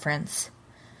that reference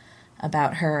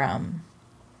about her,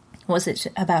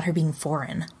 about her being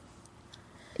foreign?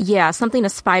 Yeah, something a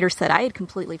spider said. I had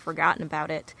completely forgotten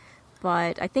about it,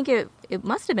 but I think it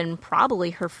must have been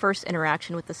probably her first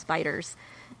interaction with the spiders.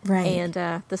 Right. And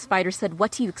the spider said,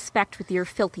 "What do you expect with your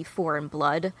filthy foreign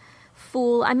blood?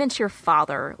 Fool, I meant your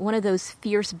father, one of those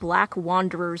fierce black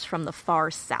wanderers from the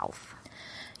far south."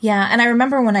 Yeah, and I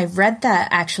remember when I read that,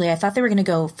 actually, I thought they were going to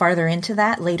go farther into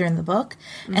that later in the book,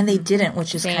 and they didn't,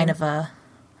 which is kind of a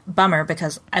bummer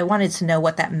because I wanted to know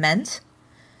what that meant.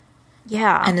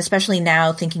 Yeah. And especially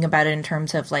now thinking about it in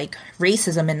terms of, like,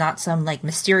 racism and not some, like,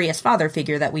 mysterious father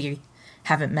figure that we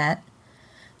haven't met.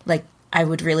 Like, I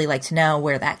would really like to know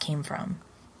where that came from.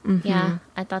 Yeah,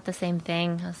 I thought the same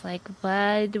thing. I was like,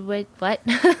 what?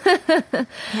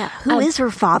 Yeah, who is her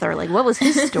father? Like, what was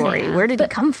his story? Where did he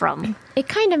come from? It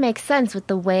kind of makes sense with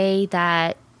the way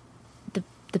that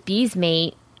the bees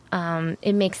mate.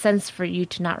 It makes sense for you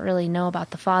to not really know about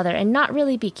the father and not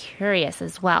really be curious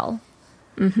as well.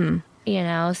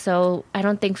 So I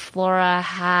don't think Flora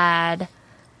had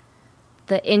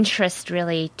the interest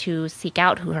really to seek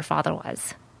out who her father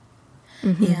was.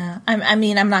 Yeah. I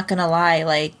mean, I'm not going to lie.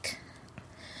 Like,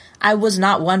 I was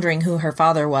not wondering who her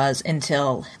father was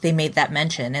until they made that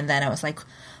mention. And then I was like,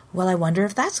 well, I wonder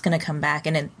if that's going to come back.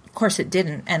 And of course it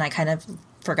didn't. And I kind of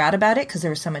forgot about it because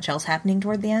there was so much else happening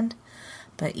toward the end.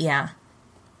 But yeah,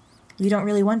 you don't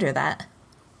really wonder that.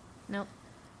 Nope.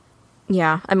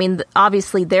 Yeah, I mean,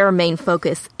 obviously their main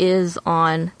focus is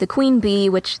on the queen bee,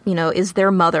 which, is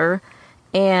their mother.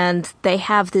 And they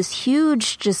have this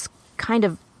huge just kind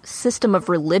of system of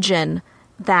religion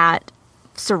that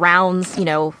surrounds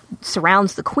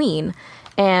the queen.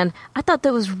 And I thought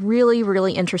that was really,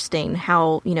 really interesting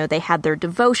how, they had their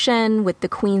devotion with the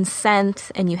queen's scent,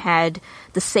 and you had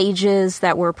the sages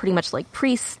that were pretty much like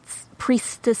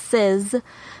priestesses,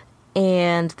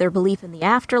 and their belief in the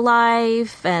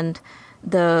afterlife, and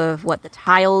the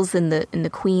tiles in the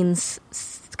queen's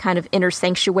kind of inner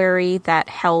sanctuary that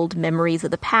held memories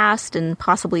of the past and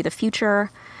possibly the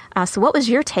future. So what was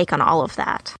your take on all of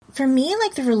that? For me,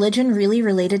 like, the religion really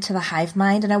related to the hive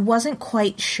mind, and I wasn't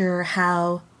quite sure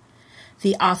how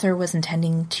the author was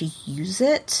intending to use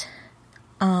it.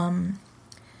 Like,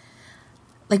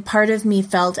 part of me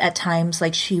felt at times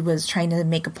like she was trying to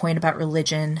make a point about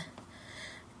religion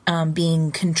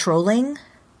being controlling.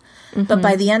 But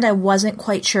by the end, I wasn't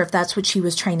quite sure if that's what she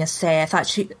was trying to say. I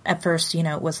thought at first,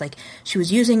 it was like she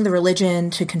was using the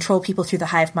religion to control people through the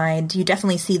hive mind. You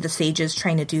definitely see the sages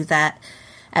trying to do that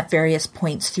at various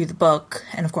points through the book.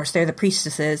 And of course, they're the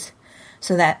priestesses.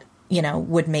 So that,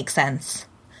 would make sense.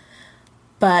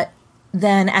 But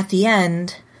then at the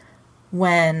end,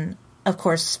 when, of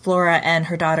course, Flora and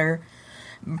her daughter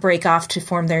break off to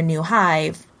form their new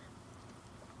hive,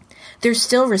 they're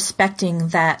still respecting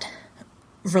that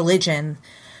religion.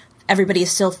 Everybody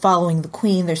is still following the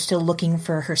queen. They're still looking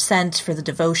for her scent, for the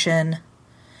devotion.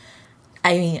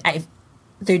 I mean,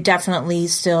 they're definitely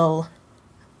still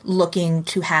looking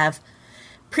to have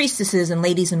priestesses and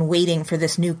ladies in waiting for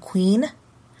this new queen.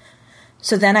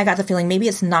 So then I got the feeling maybe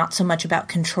it's not so much about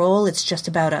control, it's just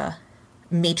about a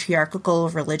matriarchal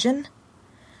religion.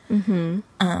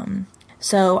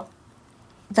 So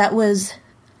that was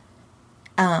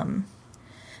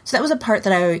a part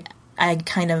that I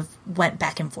kind of went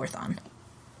back and forth on.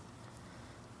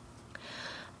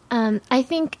 I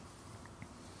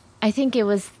think it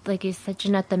was, like you said,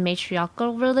 Jeanette, the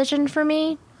matriarchal religion for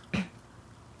me.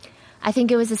 I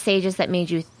think it was the sages that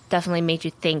definitely made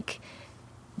you think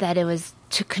that it was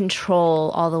to control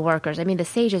all the workers. I mean, the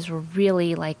sages were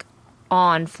really, like,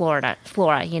 on Flora,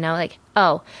 you know? Like,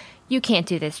 oh, you can't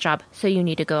do this job, so you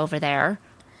need to go over there.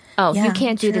 Oh, Yeah, you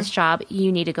can't do true. this job,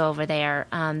 you need to go over there.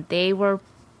 They were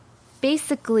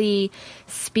basically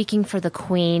speaking for the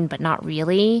queen, but not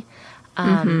really.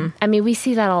 I mean, we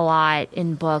see that a lot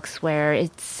in books where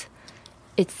it's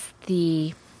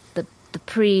the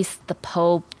priest, the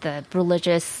pope, the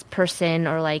religious person,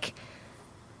 or like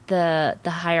the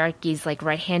hierarchy's like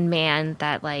right-hand man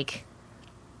that like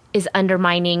is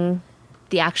undermining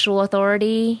the actual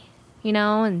authority, you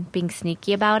know, and being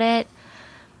sneaky about it.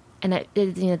 And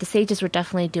the sages were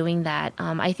definitely doing that.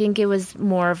 I think it's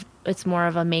more of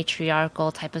a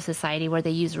matriarchal type of society where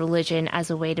they use religion as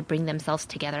a way to bring themselves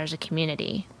together as a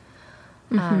community.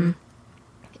 But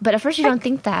at first you don't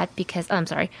think that because I'm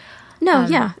sorry. No,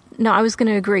 no, I was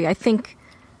going to agree. I think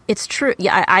it's true.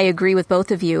 Yeah, I agree with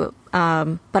both of you.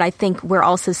 But I think we're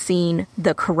also seeing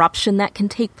the corruption that can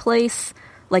take place,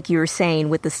 like you were saying,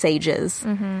 with the sages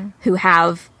who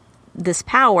have this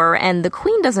power, and the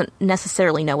queen doesn't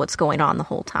necessarily know what's going on the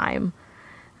whole time.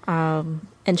 And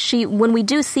when we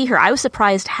do see her, I was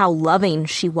surprised how loving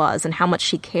she was and how much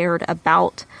she cared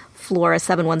about Flora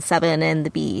 717 and the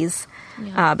bees.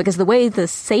 Yeah. Because the way the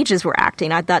sages were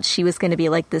acting, I thought she was going to be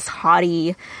like this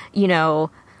haughty, you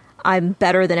know, I'm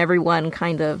better than everyone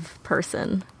kind of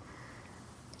person.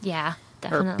 Yeah,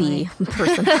 definitely. Or bee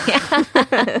person.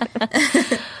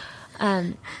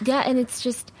 Yeah, and it's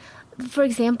just, for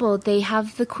example, they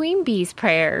have the queen bee's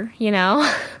prayer, you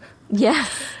know? Yes.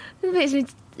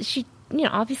 She, you know,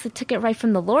 obviously took it right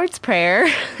from the Lord's Prayer.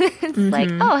 It's like,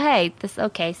 oh, hey,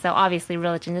 okay, so obviously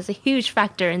religion is a huge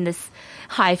factor in this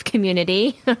hive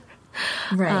community.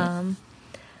 Right.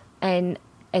 And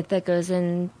that goes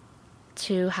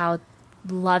into how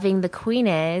loving the queen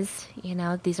is. You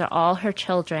know, these are all her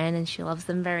children, and she loves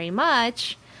them very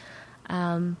much.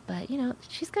 But, you know,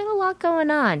 she's got a lot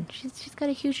going on. She's got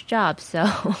a huge job, so...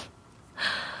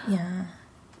 Yeah.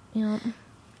 You know...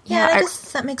 Yeah, I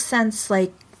guess that makes sense.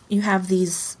 Like, you have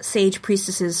these sage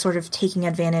priestesses sort of taking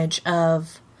advantage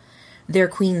of their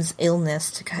queen's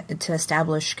illness to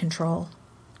establish control.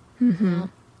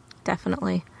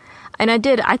 Definitely. And I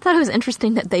thought it was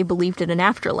interesting that they believed in an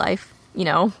afterlife, you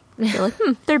know? They're like,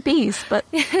 they're bees, but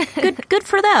good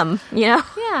for them, you know?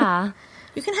 Yeah.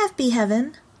 You can have bee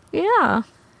heaven. Yeah.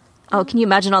 Oh, can you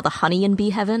imagine all the honey in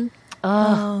bee heaven?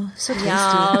 Oh, so tasty.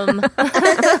 Yum.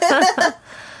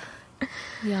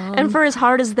 Yum. And for as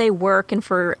hard as they work, and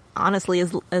for honestly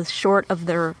as short of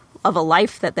a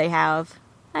life that they have,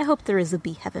 I hope there is a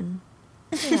bee heaven.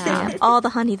 They Yeah. have all the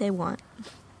honey they want.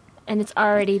 And it's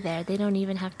already there. They don't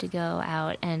even have to go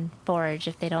out and forage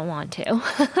if they don't want to.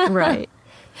 Right.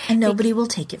 And nobody will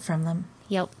take it from them.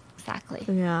 Yep, exactly.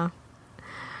 Yeah.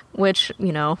 Which,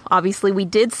 you know, obviously we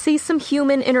did see some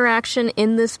human interaction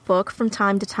in this book from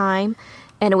time to time.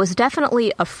 And it was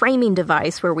definitely a framing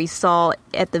device where we saw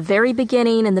at the very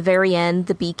beginning and the very end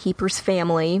the beekeeper's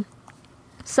family.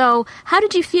 So, how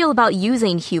did you feel about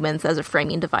using humans as a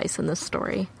framing device in this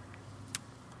story?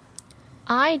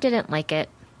 I didn't like it.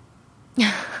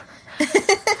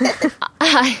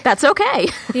 That's okay.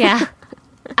 Yeah.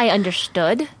 I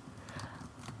understood.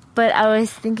 But I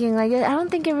was thinking, like, I don't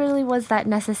think it really was that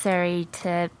necessary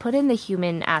to put in the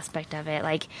human aspect of it.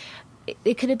 Like,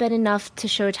 it could have been enough to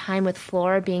show time with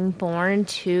Flora being born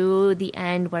to the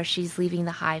end where she's leaving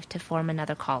the hive to form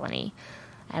another colony.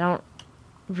 I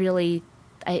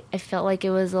felt like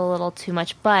it was a little too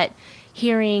much. But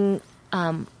hearing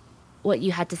what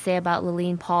you had to say about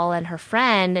Lillian Paul and her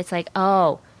friend, it's like,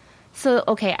 oh, so,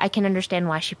 okay, I can understand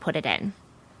why she put it in.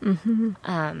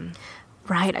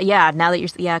 Right. Yeah. Now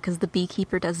that because the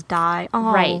beekeeper does die.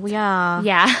 Oh, Right. Yeah.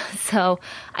 Yeah, so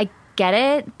I get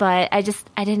it, but I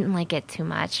didn't like it too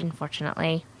much,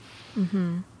 unfortunately.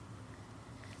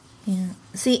 Yeah.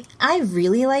 See, I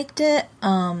really liked it.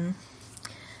 I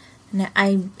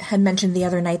had mentioned the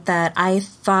other night that I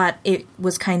thought it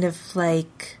was kind of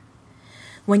like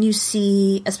when you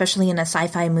see, especially in a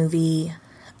sci-fi movie,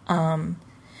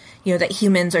 that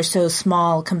humans are so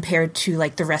small compared to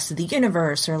like the rest of the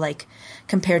universe, or like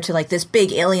compared to like this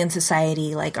big alien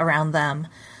society like around them.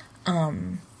 I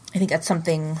think that's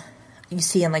something you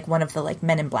see in like one of the like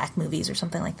Men in Black movies or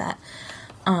something like that.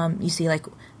 You see like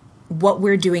what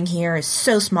we're doing here is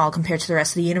so small compared to the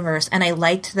rest of the universe. And I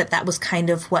liked that that was kind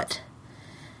of what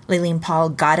Layleen Paul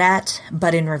got at,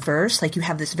 but in reverse. Like you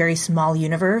have this very small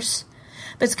universe,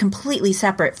 but it's completely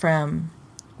separate from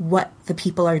what the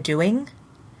people are doing.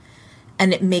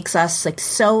 And it makes us like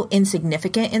so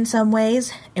insignificant in some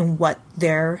ways in what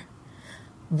their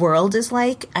world is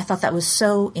like. I thought that was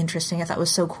so interesting. I thought it was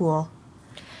so cool.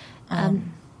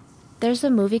 There's a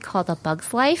movie called A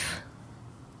Bug's Life.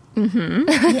 Mm-hmm.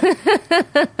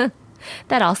 Yeah.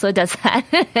 That also does that.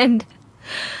 And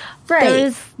right. There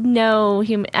is no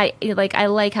human. I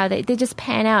like how they just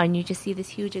pan out and you just see this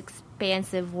huge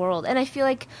expansive world. And I feel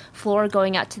like Flora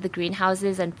going out to the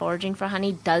greenhouses and foraging for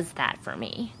honey does that for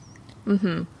me.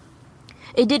 Mm-hmm.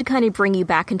 It did kind of bring you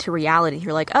back into reality.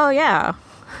 You're like, oh yeah,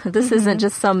 this isn't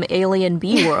just some alien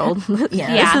bee world.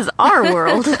 This is our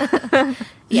world.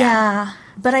 Yeah.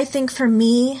 But I think for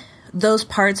me, those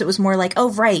parts, it was more like,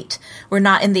 oh, right, we're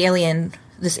not in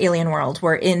this alien world.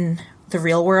 We're in the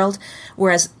real world.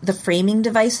 Whereas the framing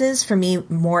devices, for me,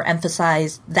 more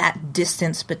emphasized that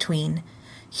distance between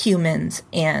humans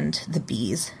and the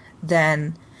bees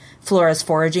than Flora's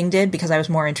foraging did, because I was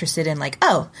more interested in like,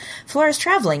 oh, Flora's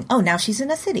traveling. Oh, now she's in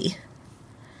a city.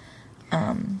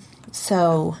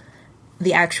 So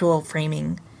the actual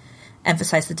framing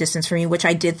emphasized the distance for me, which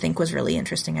I did think was really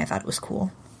interesting. I thought it was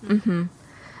cool. Mm-hmm.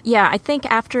 Yeah, I think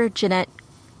after Jeanette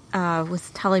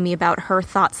was telling me about her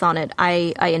thoughts on it,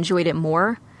 I enjoyed it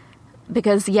more.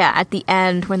 Because, yeah, at the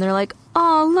end, when they're like,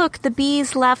 oh, look, the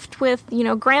bees left with,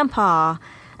 Grandpa.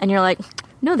 And you're like,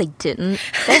 no, they didn't.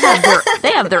 They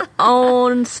have their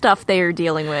own stuff they are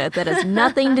dealing with that has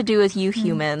nothing to do with you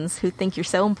humans who think you're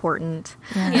so important.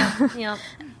 Yeah.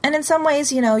 And in some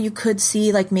ways, you could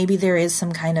see like maybe there is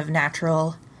some kind of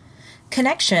natural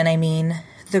connection. I mean,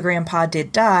 the grandpa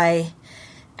did die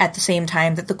at the same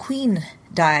time that the queen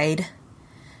died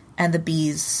and the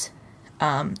bees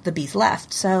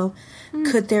left. So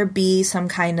could there be some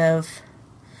kind of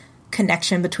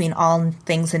connection between all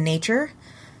things in nature?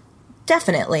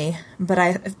 Definitely. But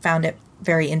I found it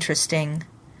very interesting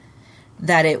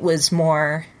that it was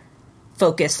more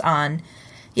focused on,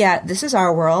 yeah, this is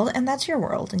our world and that's your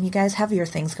world. And you guys have your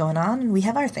things going on and we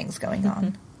have our things going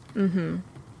on. Mm-hmm.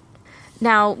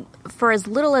 Now, for as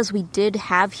little as we did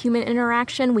have human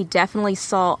interaction, we definitely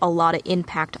saw a lot of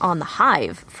impact on the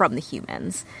hive from the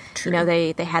humans. True.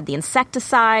 They had the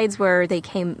insecticides where they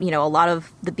came, a lot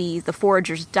of the bees, the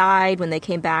foragers died when they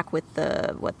came back with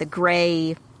the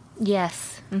gray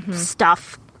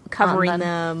stuff covering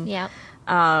them. Yeah.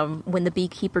 When the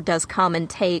beekeeper does come and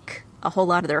take a whole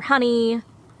lot of their honey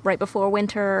right before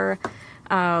winter.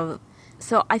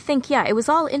 So I think, it was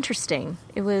all interesting.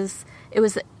 It was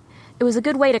a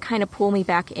good way to kind of pull me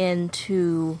back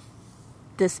into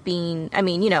this being,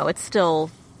 it's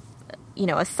still,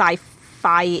 a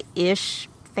sci-fi-ish,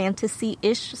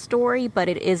 fantasy-ish story, but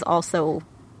it is also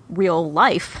real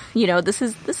life. This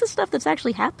is stuff that's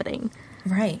actually happening.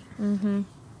 Right. Mm-hmm.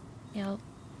 Yep.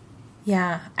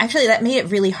 Yeah. Actually, that made it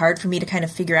really hard for me to kind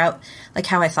of figure out, like,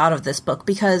 how I thought of this book,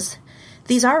 because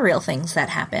these are real things that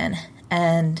happen.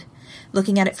 And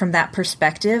looking at it from that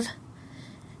perspective,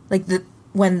 like,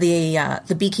 when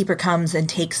the beekeeper comes and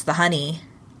takes the honey,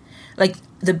 like,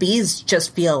 the bees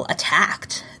just feel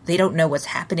attacked. They don't know what's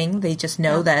happening. They just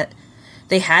know that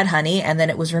they had honey and then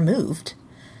it was removed.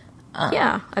 And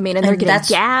they're getting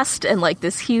gassed and, like,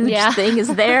 this huge thing is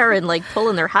there and, like,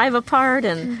 pulling their hive apart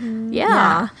and,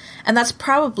 And that's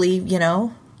probably,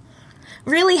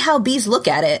 really how bees look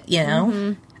at it,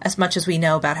 as much as we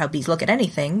know about how bees look at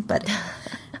anything, but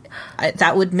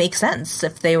that would make sense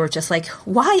if they were just like,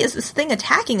 why is this thing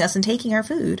attacking us and taking our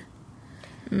food?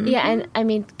 Mm-hmm. Yeah,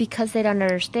 and because they don't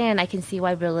understand, I can see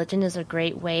why religion is a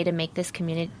great way to make this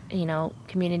community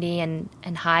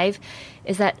and hive,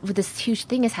 is that with this huge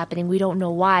thing is happening, we don't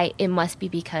know why. It must be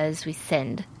because we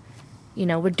sinned.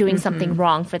 We're doing something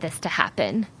wrong for this to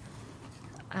happen.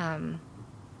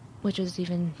 Which is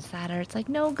even sadder. It's like,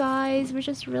 no, guys, we're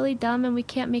just really dumb and we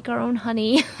can't make our own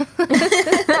honey. we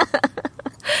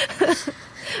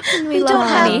don't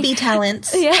have bee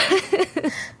talents.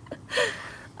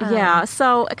 Yeah,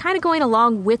 so kind of going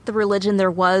along with the religion,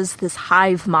 there was this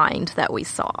hive mind that we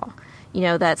saw,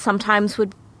 that sometimes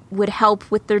would would help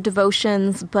with their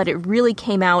devotions, but it really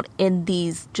came out in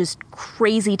these just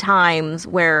crazy times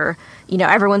where, you know,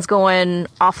 everyone's going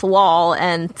off the wall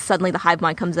and suddenly the hive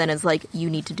mind comes in and is like, you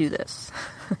need to do this.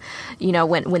 You know,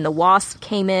 when the wasp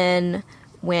came in,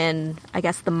 when I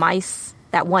guess the mice,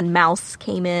 that one mouse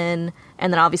came in,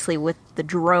 and then obviously with the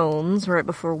drones right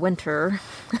before winter.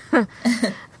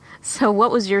 So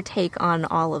what was your take on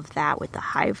all of that with the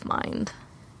hive mind?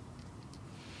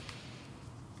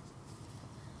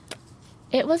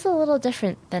 It was a little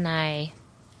different than I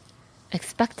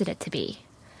expected it to be.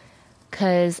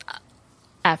 Because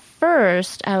at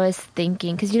first I was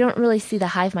thinking, because you don't really see the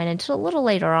hive mind until a little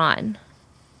later on.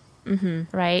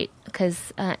 Mm-hmm. Right?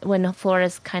 Because when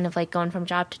Flora's kind of like going from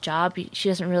job to job, she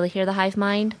doesn't really hear the hive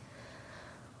mind.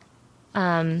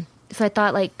 So I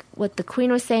thought like what the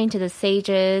queen was saying to the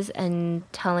sages and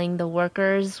telling the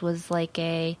workers was like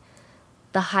the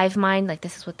hive mind, like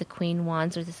this is what the queen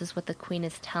wants or this is what the queen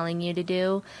is telling you to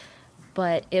do.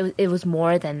 But it was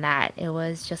more than that. It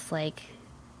was just like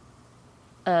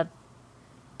a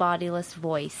bodiless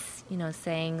voice, you know,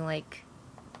 saying like,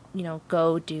 you know,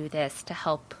 go do this to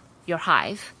help your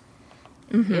hive.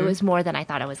 Mm-hmm. It was more than I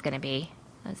thought it was going to be.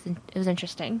 It was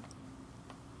interesting.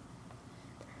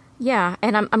 Yeah,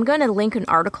 and I'm going to link an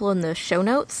article in the show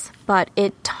notes, but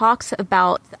it talks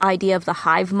about the idea of the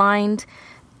hive mind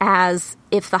as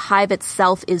if the hive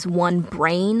itself is one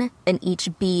brain and each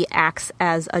bee acts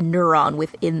as a neuron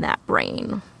within that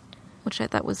brain, which I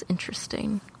thought was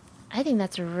interesting. I think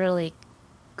that's a really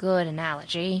good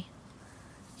analogy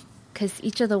because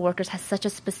each of the workers has such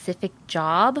a specific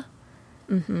job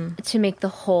to make the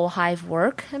whole hive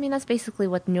work. I mean, that's basically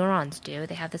what neurons do.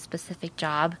 They have this specific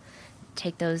job,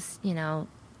 take those, you know,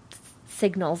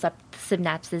 signals up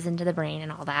synapses into the brain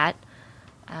and all that.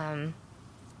 I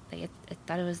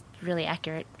thought it was really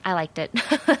accurate. I liked it.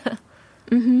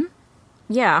 Mm-hmm.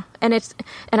 Yeah, and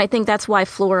I think that's why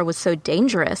Flora was so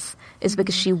dangerous, is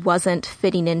because she wasn't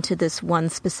fitting into this one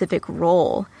specific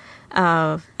role.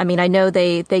 I mean, I know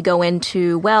they go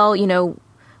into, well, you know,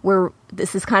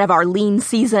 this is kind of our lean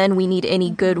season. We need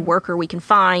any good worker we can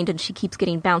find, and she keeps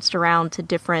getting bounced around to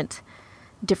different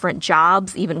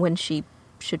jobs, even when she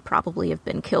should probably have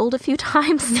been killed a few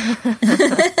times.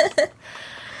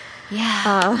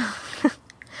 Yeah.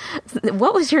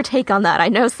 What was your take on that? I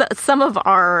know some of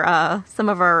our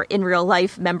in real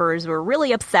life members were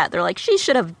really upset. They're like, she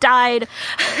should have died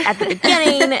at the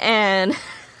beginning, and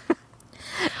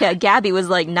yeah, Gabby was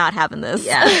like not having this.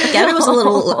 Yeah, Gabby was a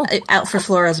little out for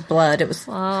Flora's blood. It was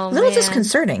a little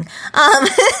disconcerting.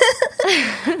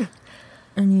 I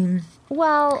mean,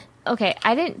 well, okay,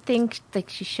 I didn't think like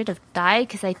she should have died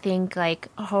because I think like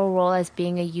her role as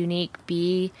being a unique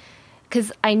bee.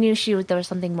 Because I knew there was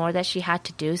something more that she had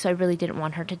to do, so I really didn't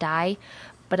want her to die.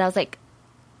 But I was like,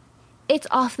 it's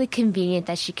awfully convenient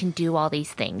that she can do all these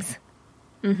things.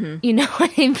 Mm-hmm. You know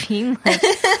what I mean? Like,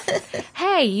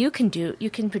 hey, you can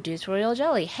produce royal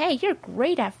jelly. Hey, you're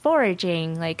great at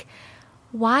foraging. Like,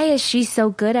 why is she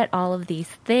so good at all of these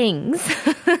things?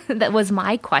 That was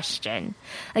my question.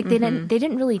 Like, they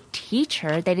didn't really teach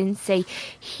her. They didn't say,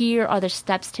 here are the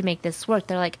steps to make this work.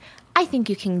 They're like, I think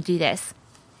you can do this.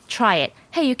 Try it.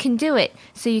 Hey, you can do it.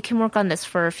 So you can work on this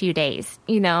for a few days.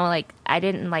 You know, like, I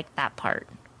didn't like that part.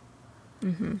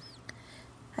 Mm-hmm.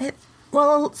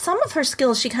 Well, some of her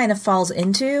skills she kind of falls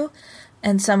into,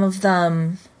 and some of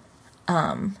them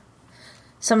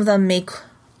make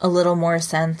a little more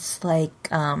sense. Like,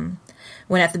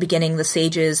 when at the beginning the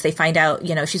sages, they find out,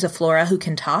 you know, she's a Flora who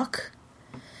can talk,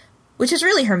 which is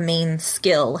really her main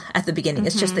skill at the beginning.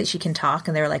 It's just that she can talk,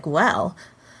 and they're like, well,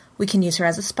 we can use her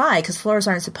as a spy because Floras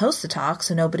aren't supposed to talk,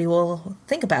 so nobody will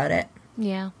think about it.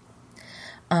 Yeah.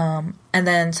 And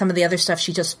then some of the other stuff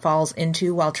she just falls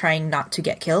into while trying not to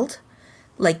get killed,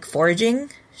 like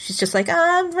foraging. She's just like,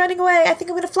 I'm running away. I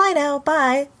think I'm going to fly now.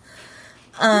 Bye.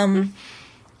 And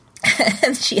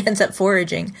she ends up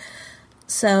foraging.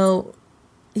 So,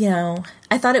 you know,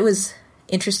 I thought it was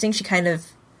interesting. She kind of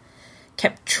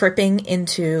kept tripping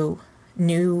into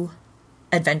new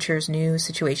adventures, new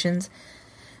situations.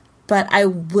 But I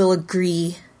will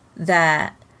agree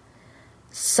that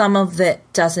some of it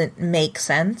doesn't make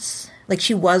sense. Like,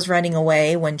 she was running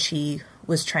away when she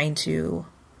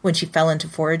fell into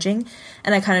foraging.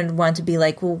 And I kind of wanted to be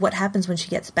like, well, what happens when she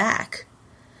gets back?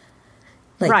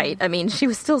 Like, right. I mean, she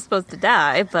was still supposed to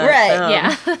die, but... Right,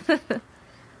 yeah.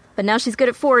 But now she's good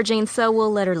at foraging, so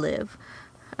we'll let her live.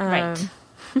 Right.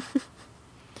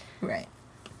 Right.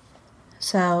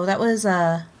 So that was...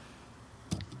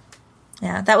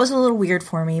 Yeah, that was a little weird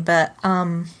for me, but,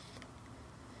 you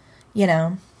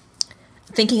know,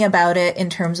 thinking about it in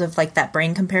terms of like that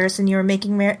brain comparison you were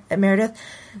making, Meredith,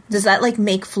 does that like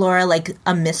make Flora like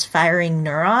a misfiring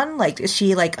neuron? Like, is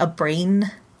she like a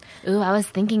brain? Ooh, I was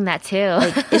thinking that too.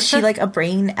 Like, is she like a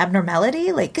brain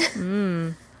abnormality? Like,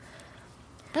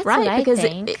 That's Right, what I because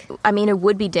think. it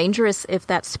would be dangerous if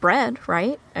that spread,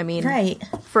 right? I mean, right.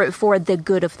 for the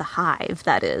good of the hive,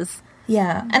 that is.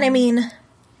 Yeah. And I mean,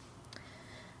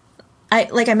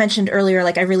 like I mentioned earlier,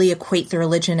 like I really equate the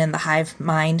religion and the hive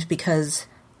mind, because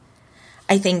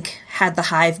I think had the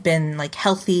hive been like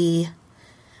healthy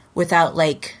without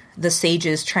like the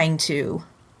sages trying to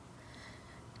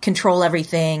control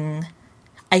everything,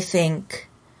 I think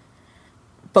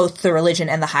both the religion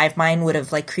and the hive mind would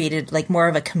have like created like more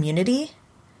of a community.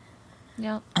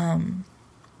 Yep.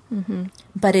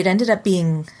 But it ended up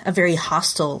being a very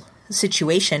hostile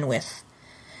situation with,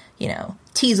 you know,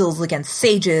 teasels against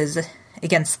sages,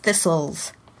 against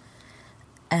thistles.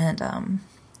 And,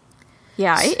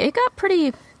 Yeah, it got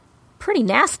pretty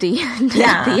nasty at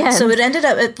the end. So it ended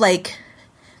up at like,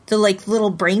 the like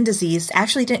little brain disease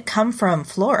actually didn't come from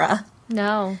Flora.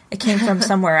 No. It came from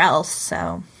somewhere else,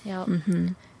 so Yep.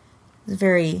 it's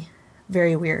very,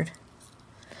 very weird.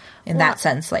 In that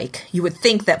sense, like, you would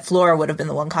think that Flora would have been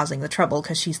the one causing the trouble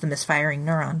because she's the misfiring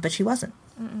neuron, but she wasn't.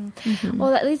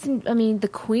 Well, at least, I mean, the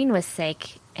queen was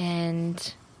sick,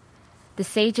 and the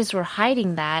sages were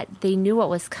hiding that. They knew what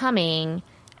was coming,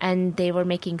 and they were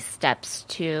making steps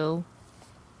to,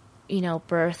 you know,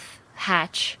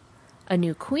 hatch a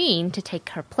new queen to take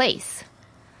her place.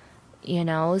 You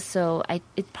know, so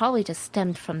it probably just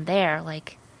stemmed from there,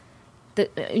 like,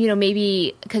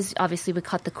 maybe because obviously we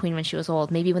caught the queen when she was old.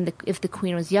 Maybe if the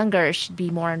queen was younger, she'd be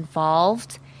more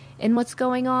involved in what's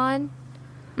going on.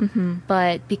 Mm-hmm.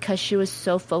 But because she was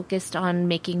so focused on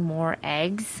making more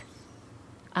eggs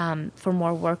for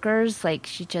more workers, like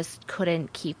she just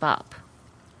couldn't keep up.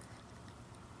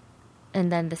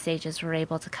 And then the sages were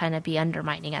able to kind of be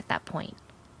undermining at that point.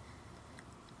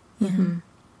 Mm-hmm.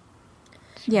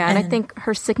 Yeah, and I think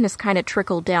her sickness kind of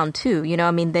trickled down too. You know,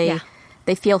 I mean, they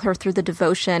feel her through the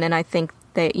devotion, and I think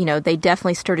they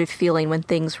definitely started feeling when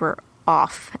things were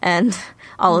off, and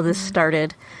all of this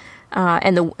started.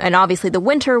 And obviously the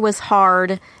winter was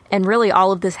hard, and really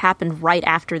all of this happened right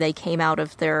after they came out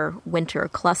of their winter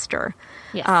cluster.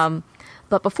 Yes.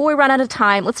 But before we run out of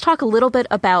time, let's talk a little bit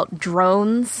about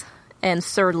drones and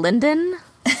Sir Lyndon.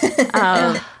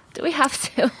 Do we have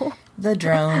to? The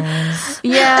drones.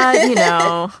 Yeah, you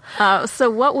know. So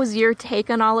what was your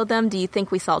take on all of them? Do you think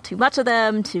we saw too much of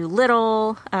them, too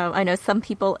little? I know some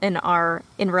people in our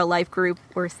in real life group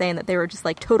were saying that they were just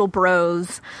like total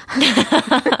bros.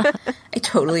 I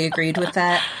totally agreed with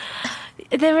that.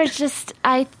 They were just,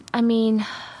 I mean,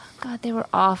 God, they were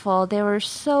awful. They were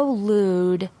so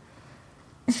lewd.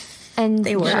 And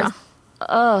They were. just,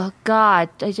 oh, God,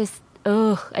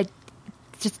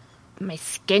 my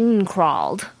skin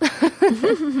crawled.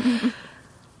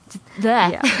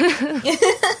 Yeah.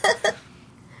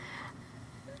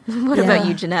 What about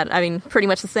you, Jeanette? I mean, pretty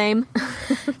much the same.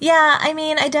 Yeah, I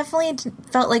mean, I definitely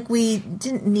felt like we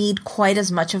didn't need quite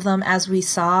as much of them as we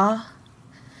saw.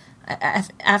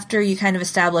 After you kind of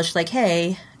established, like,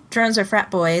 hey, drones are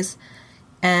frat boys,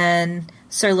 and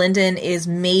Sir Lyndon is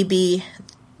maybe,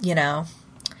 you know,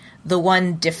 the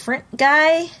one different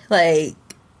guy, like...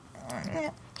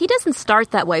 He doesn't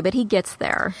start that way, but he gets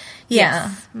there. Yeah.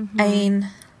 Yes. Mm-hmm. I mean,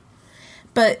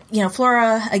 but, you know,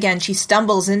 Flora, again, she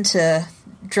stumbles into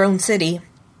Drone City,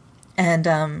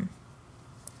 and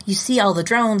you see all the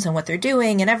drones and what they're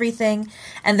doing and everything,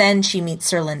 and then she meets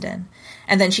Sir Lyndon.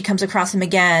 And then she comes across him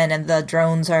again, and the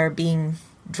drones are being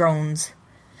drones.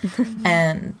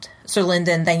 And Sir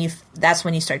Lyndon, then that's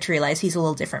when you start to realize he's a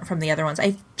little different from the other ones.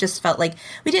 I just felt like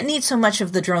we didn't need so much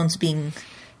of the drones being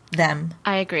them.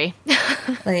 I agree.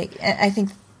 Like, I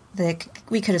think that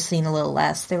we could have seen a little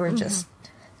less. They were just,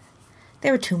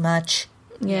 they were too much.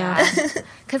 Yeah.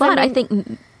 Because But I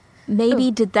think maybe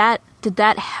did that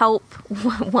help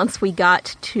once we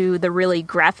got to the really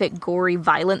graphic, gory,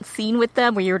 violent scene with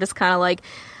them, where you were just kind of like,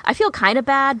 I feel kind of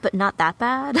bad, but not that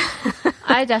bad.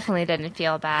 I definitely didn't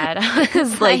feel bad.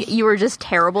 Because like you were just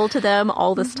terrible to them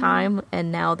all this time,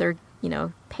 and now they're, you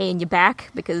know, paying you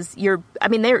back because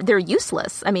they're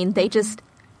useless. I mean, they just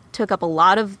took up a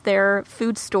lot of their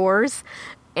food stores,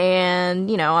 and,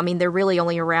 you know, I mean, they're really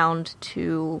only around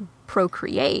to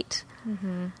procreate.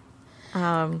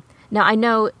 Now, I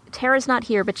know Tara's not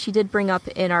here, but she did bring up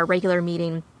in our regular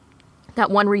meeting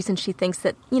that one reason she thinks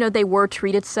that, you know, they were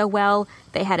treated so well,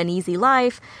 they had an easy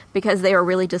life, because they were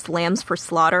really just lambs for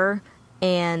slaughter,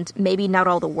 and maybe not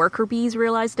all the worker bees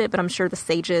realized it, but I'm sure the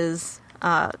sages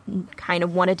kind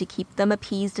of wanted to keep them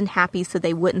appeased and happy so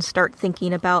they wouldn't start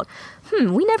thinking about,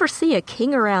 we never see a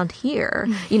king around here,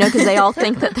 because they all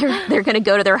think that they're going to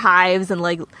go to their hives and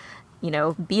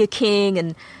be a king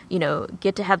and,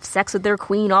 get to have sex with their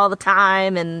queen all the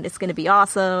time and it's going to be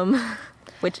awesome,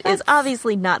 which is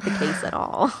obviously not the case at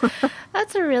all.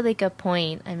 That's a really good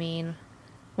point. I mean,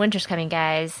 winter's coming,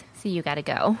 guys, so you gotta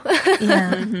go.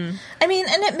 Yeah. I mean,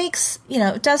 and it makes,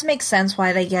 it does make sense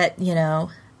why they get,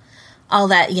 all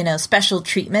that, special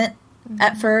treatment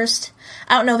at first.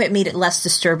 I don't know if it made it less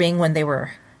disturbing when they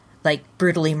were,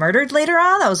 brutally murdered later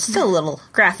on. That was still a little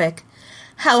graphic.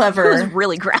 However... It was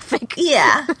really graphic.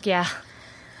 Yeah. Yeah.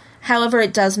 However,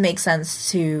 it does make sense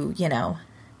to,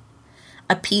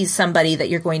 appease somebody that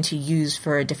you're going to use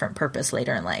for a different purpose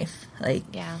later in life.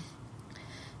 Yeah.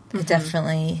 It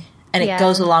definitely... And it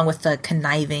goes along with the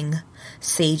conniving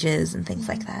sages and things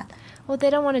like that. Well, they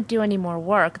don't want to do any more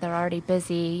work. They're already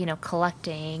busy,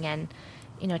 collecting and,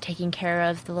 taking care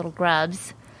of the little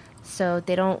grubs. So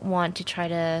they don't want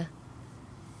to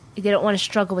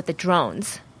struggle with the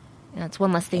drones. It's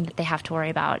one less thing that they have to worry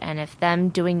about. And if them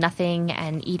doing nothing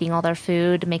and eating all their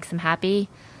food makes them happy,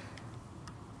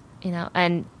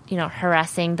 and,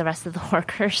 harassing the rest of the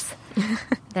workers,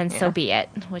 then so be it,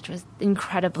 which was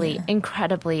incredibly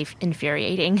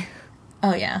infuriating.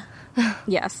 Oh, yeah.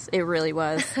 Yes, it really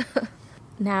was.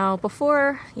 Now,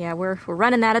 we're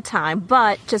running out of time,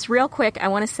 but just real quick, I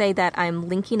want to say that I'm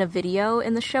linking a video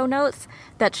in the show notes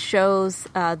that shows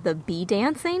the bee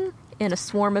dancing in a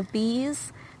swarm of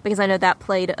bees, because I know that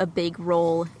played a big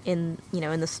role in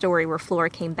the story where Flora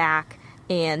came back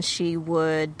and she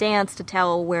would dance to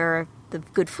tell where the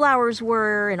good flowers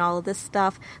were and all of this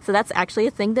stuff. So that's actually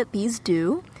a thing that bees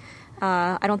do.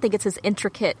 I don't think it's as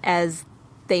intricate as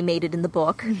they made it in the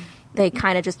book. They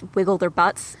kind of just wiggle their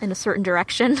butts in a certain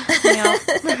direction.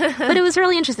 But it was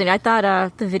really interesting. I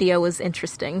thought the video was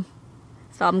interesting.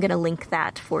 So I'm going to link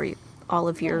that for all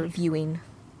of your viewing.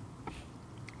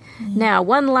 Now,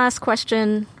 one last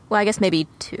question. Well, I guess maybe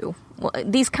two. Well,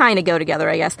 these kind of go together,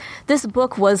 I guess. This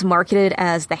book was marketed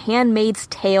as The Handmaid's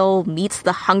Tale meets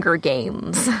The Hunger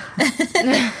Games.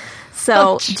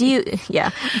 So, do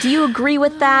you agree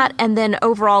with that? And then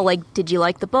overall, did you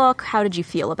like the book? How did you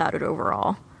feel about it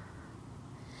overall?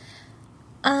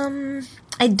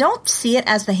 I don't see it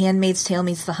as The Handmaid's Tale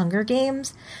meets The Hunger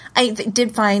Games. I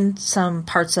did find some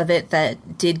parts of it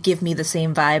that did give me the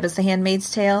same vibe as The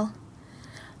Handmaid's Tale.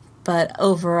 But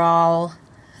overall,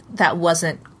 that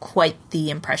wasn't quite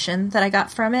the impression that I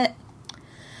got from it.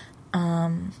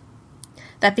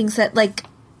 That being said, I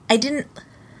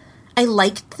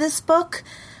liked this book.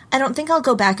 I don't think I'll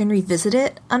go back and revisit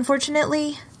it,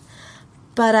 unfortunately.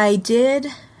 But I did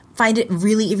find it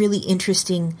really, really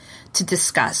interesting to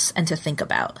discuss and to think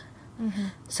about. Mm-hmm.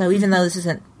 So even though this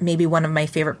isn't maybe one of my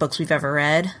favorite books we've ever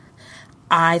read,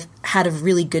 I've had a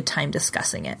really good time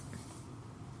discussing it.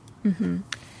 Mm-hmm.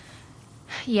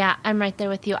 Yeah, I'm right there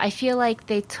with you. I feel like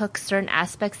they took certain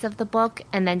aspects of the book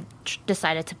and then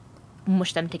decided to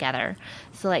mush them together.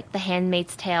 So, The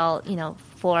Handmaid's Tale,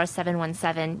 Flora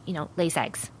 717, lays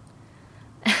eggs.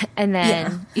 And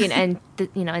then,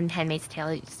 in Handmaid's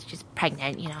Tale, she's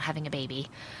pregnant, having a baby.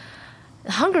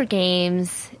 The Hunger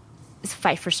Games is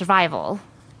fight for survival,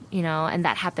 and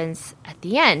that happens at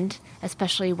the end,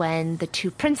 especially when the two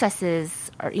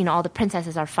princesses, all the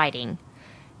princesses are fighting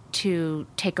to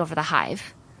take over the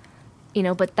hive,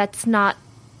 but that's not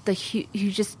the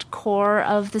hugest core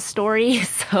of the story.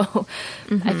 So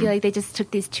I feel like they just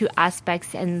took these two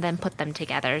aspects and then put them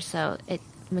together. So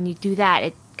when you do that,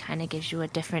 it kind of gives you a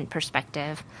different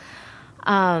perspective.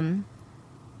 And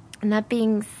that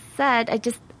being said, I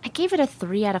gave it a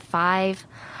 3 out of 5.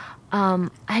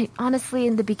 I honestly,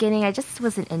 in the beginning, I just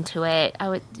wasn't into it. I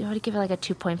would give it a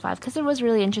 2.5 because it was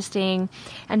really interesting.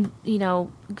 And,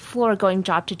 Flora going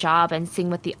job to job and seeing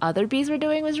what the other bees were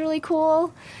doing was really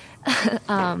cool.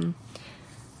 But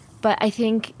I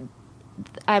think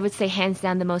I would say hands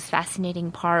down the most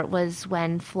fascinating part was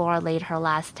when Flora laid her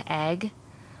last egg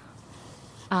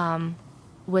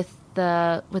with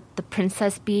the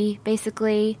princess bee,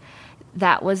 basically.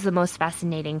 That was the most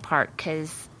fascinating part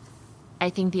because I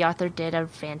think the author did a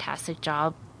fantastic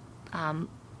job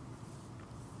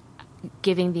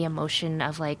giving the emotion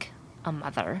of a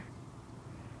mother.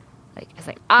 It's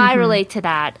I relate to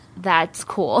that. That's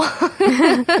cool.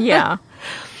 Yeah.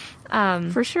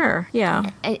 For sure.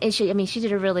 Yeah. And she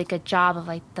did a really good job of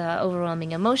the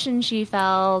overwhelming emotion she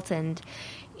felt and,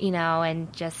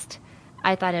 and just,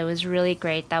 I thought it was really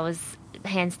great. That was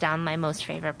hands down my most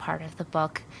favorite part of the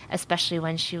book, especially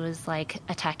when she was like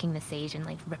attacking the sage and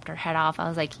like ripped her head off. I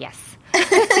was like, yes,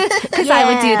 because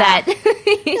I would do that.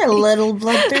 You're a little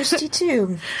bloodthirsty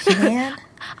too, man.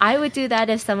 I would do that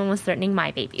if someone was threatening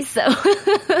my baby. So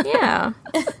Yeah.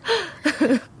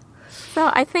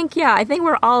 So I think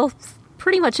we're all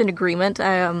pretty much in agreement.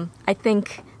 I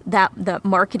think that the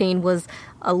marketing was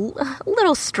a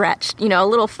little stretched, a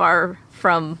little far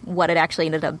from what it actually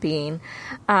ended up being.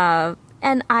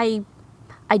 And I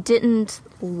didn't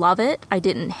love it. I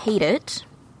didn't hate it.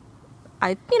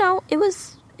 It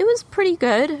was pretty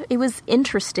good. It was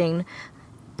interesting.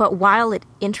 But while it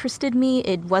interested me,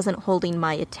 it wasn't holding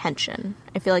my attention.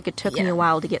 I feel like it took me a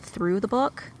while to get through the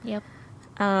book. Yep.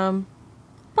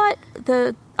 But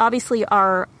obviously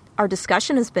our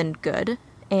discussion has been good,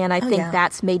 and I think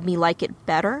that's made me like it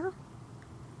better.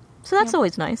 So that's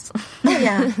always nice. Oh,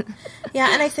 yeah.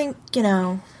 Yeah, and I think,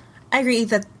 I agree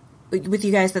that with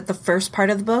you guys that the first part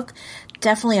of the book,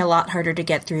 definitely a lot harder to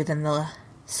get through than the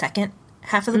second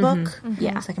half of the book. Mm-hmm.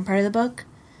 Yeah. Second part of the book.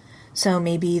 So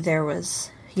maybe there was,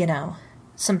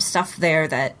 some stuff there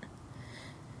that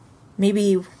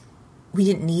maybe we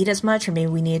didn't need as much, or maybe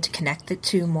we needed to connect the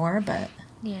two more, but...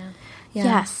 Yeah.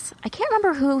 Yes. I can't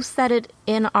remember who said it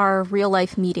in our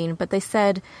real-life meeting, but they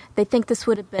said they think this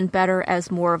would have been better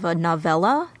as more of a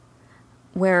novella,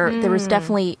 where there was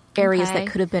definitely areas that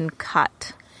could have been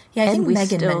cut. Yeah, I think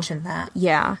Megan mentioned that.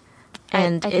 Yeah.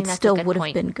 And it still would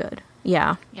have been good.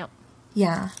 Yeah. Yep.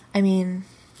 Yeah. I mean,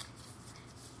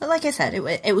 like I said,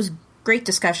 it was great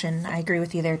discussion. I agree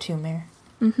with you there too, Mare.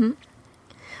 Mm-hmm.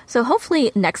 So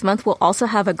hopefully next month we'll also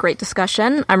have a great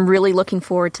discussion. I'm really looking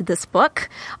forward to this book.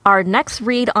 Our next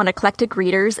read on Eclectic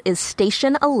Readers is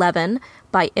Station 11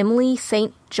 by Emily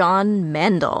St. John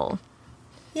Mandel.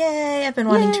 Yay! I've been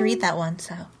wanting to read that one,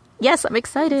 so... Yes, I'm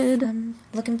excited. I'm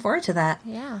looking forward to that.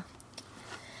 Yeah.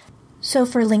 So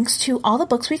for links to all the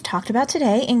books we've talked about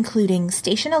today, including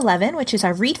Station 11, which is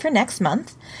our read for next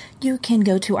month, you can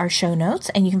go to our show notes,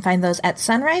 and you can find those at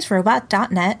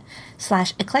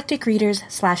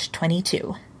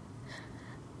sunriserobot.net/eclecticreaders/22.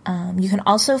 You can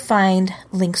also find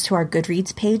links to our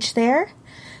Goodreads page there,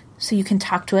 so you can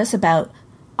talk to us about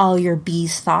all your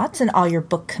bees thoughts and all your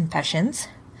book confessions.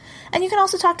 And you can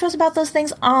also talk to us about those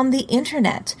things on the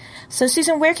internet. So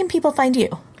Susan, where can people find you?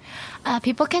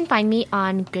 People can find me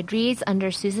on Goodreads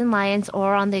under Susan Lyons,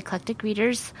 or on the Eclectic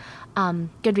Readers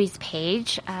Goodreads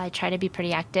page. I try to be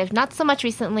pretty active. Not so much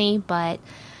recently, but,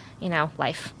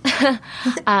 life.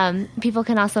 People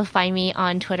can also find me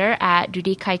on Twitter at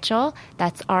Ruri Kaichou.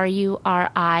 That's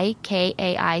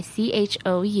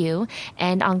RURIKAICHOU.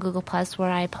 And on Google Plus,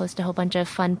 where I post a whole bunch of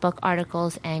fun book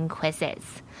articles and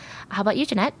quizzes. How about you,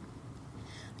 Jeanette?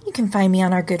 You can find me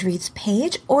on our Goodreads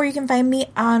page, or you can find me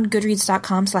on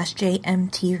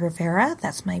goodreads.com/JMTRivera.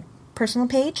 That's my personal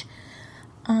page.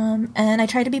 And I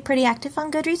try to be pretty active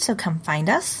on Goodreads, so come find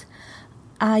us.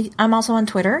 I'm also on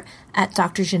Twitter at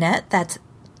Dr. Jeanette. That's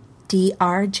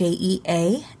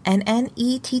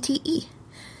DRJEANNETTE.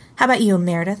 How about you,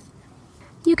 Meredith?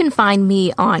 You can find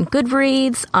me on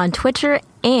Goodreads, on Twitter,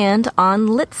 and on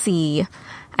Litsy.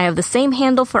 I have the same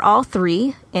handle for all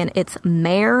three, and it's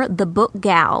Mare the Book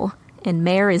Gal, and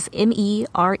Mare is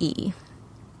MERE.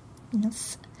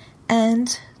 Yes.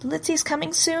 And Litsy's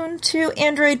coming soon to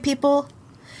Android, people.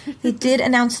 They did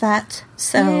announce that,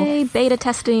 so... Yay, beta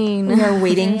testing. We are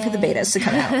waiting for the betas to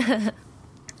come out.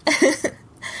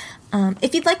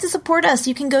 If you'd like to support us,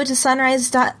 you can go to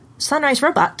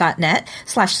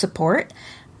sunriserobot.net/support.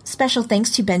 Special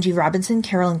thanks to Benji Robinson,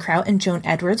 Carolyn Kraut, and Joan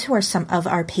Edwards, who are some of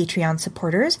our Patreon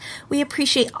supporters. We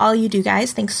appreciate all you do,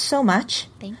 guys. Thanks so much.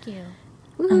 Thank you.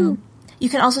 You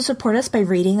can also support us by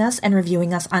rating us and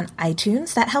reviewing us on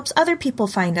iTunes. That helps other people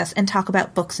find us and talk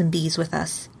about books and bees with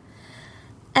us.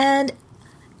 And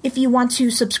if you want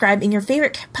to subscribe in your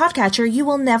favorite podcatcher, you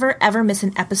will never, ever miss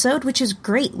an episode, which is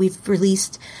great. We've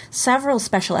released several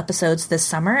special episodes this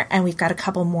summer, and we've got a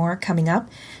couple more coming up,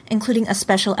 including a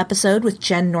special episode with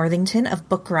Jen Northington of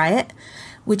Book Riot,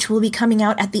 which will be coming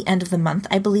out at the end of the month,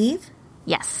 I believe.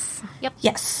 Yes. Yep.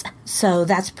 Yes. So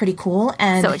that's pretty cool.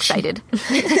 And so excited.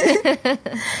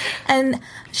 And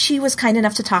she was kind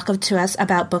enough to talk to us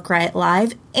about Book Riot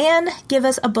Live and give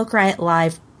us a Book Riot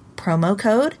Live promo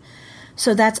code.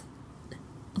 So that's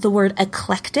the word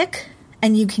eclectic,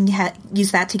 and you can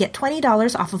use that to get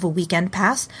 $20 off of a weekend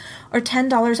pass or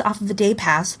 $10 off of a day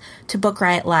pass to Book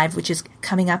Riot Live, which is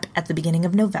coming up at the beginning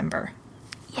of November.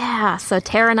 Yeah, so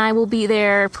Tara and I will be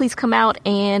there. Please come out,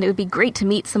 and it would be great to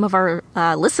meet some of our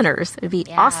listeners. It would be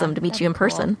awesome to meet you in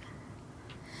person.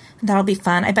 That'll be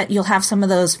fun. I bet you'll have some of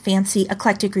those fancy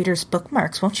Eclectic Readers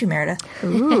bookmarks, won't you, Meredith?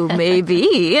 Ooh,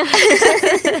 maybe.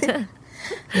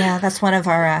 Yeah, that's one of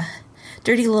our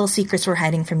dirty little secrets we're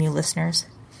hiding from you listeners.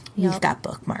 Yep. We've got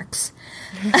bookmarks.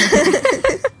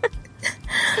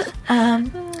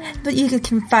 But you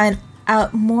can find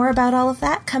out more about all of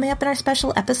that coming up in our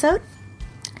special episode.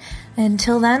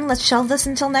 Until then, let's shelve this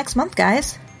until next month,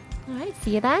 guys. All right,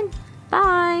 see you then.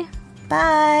 Bye.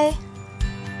 Bye.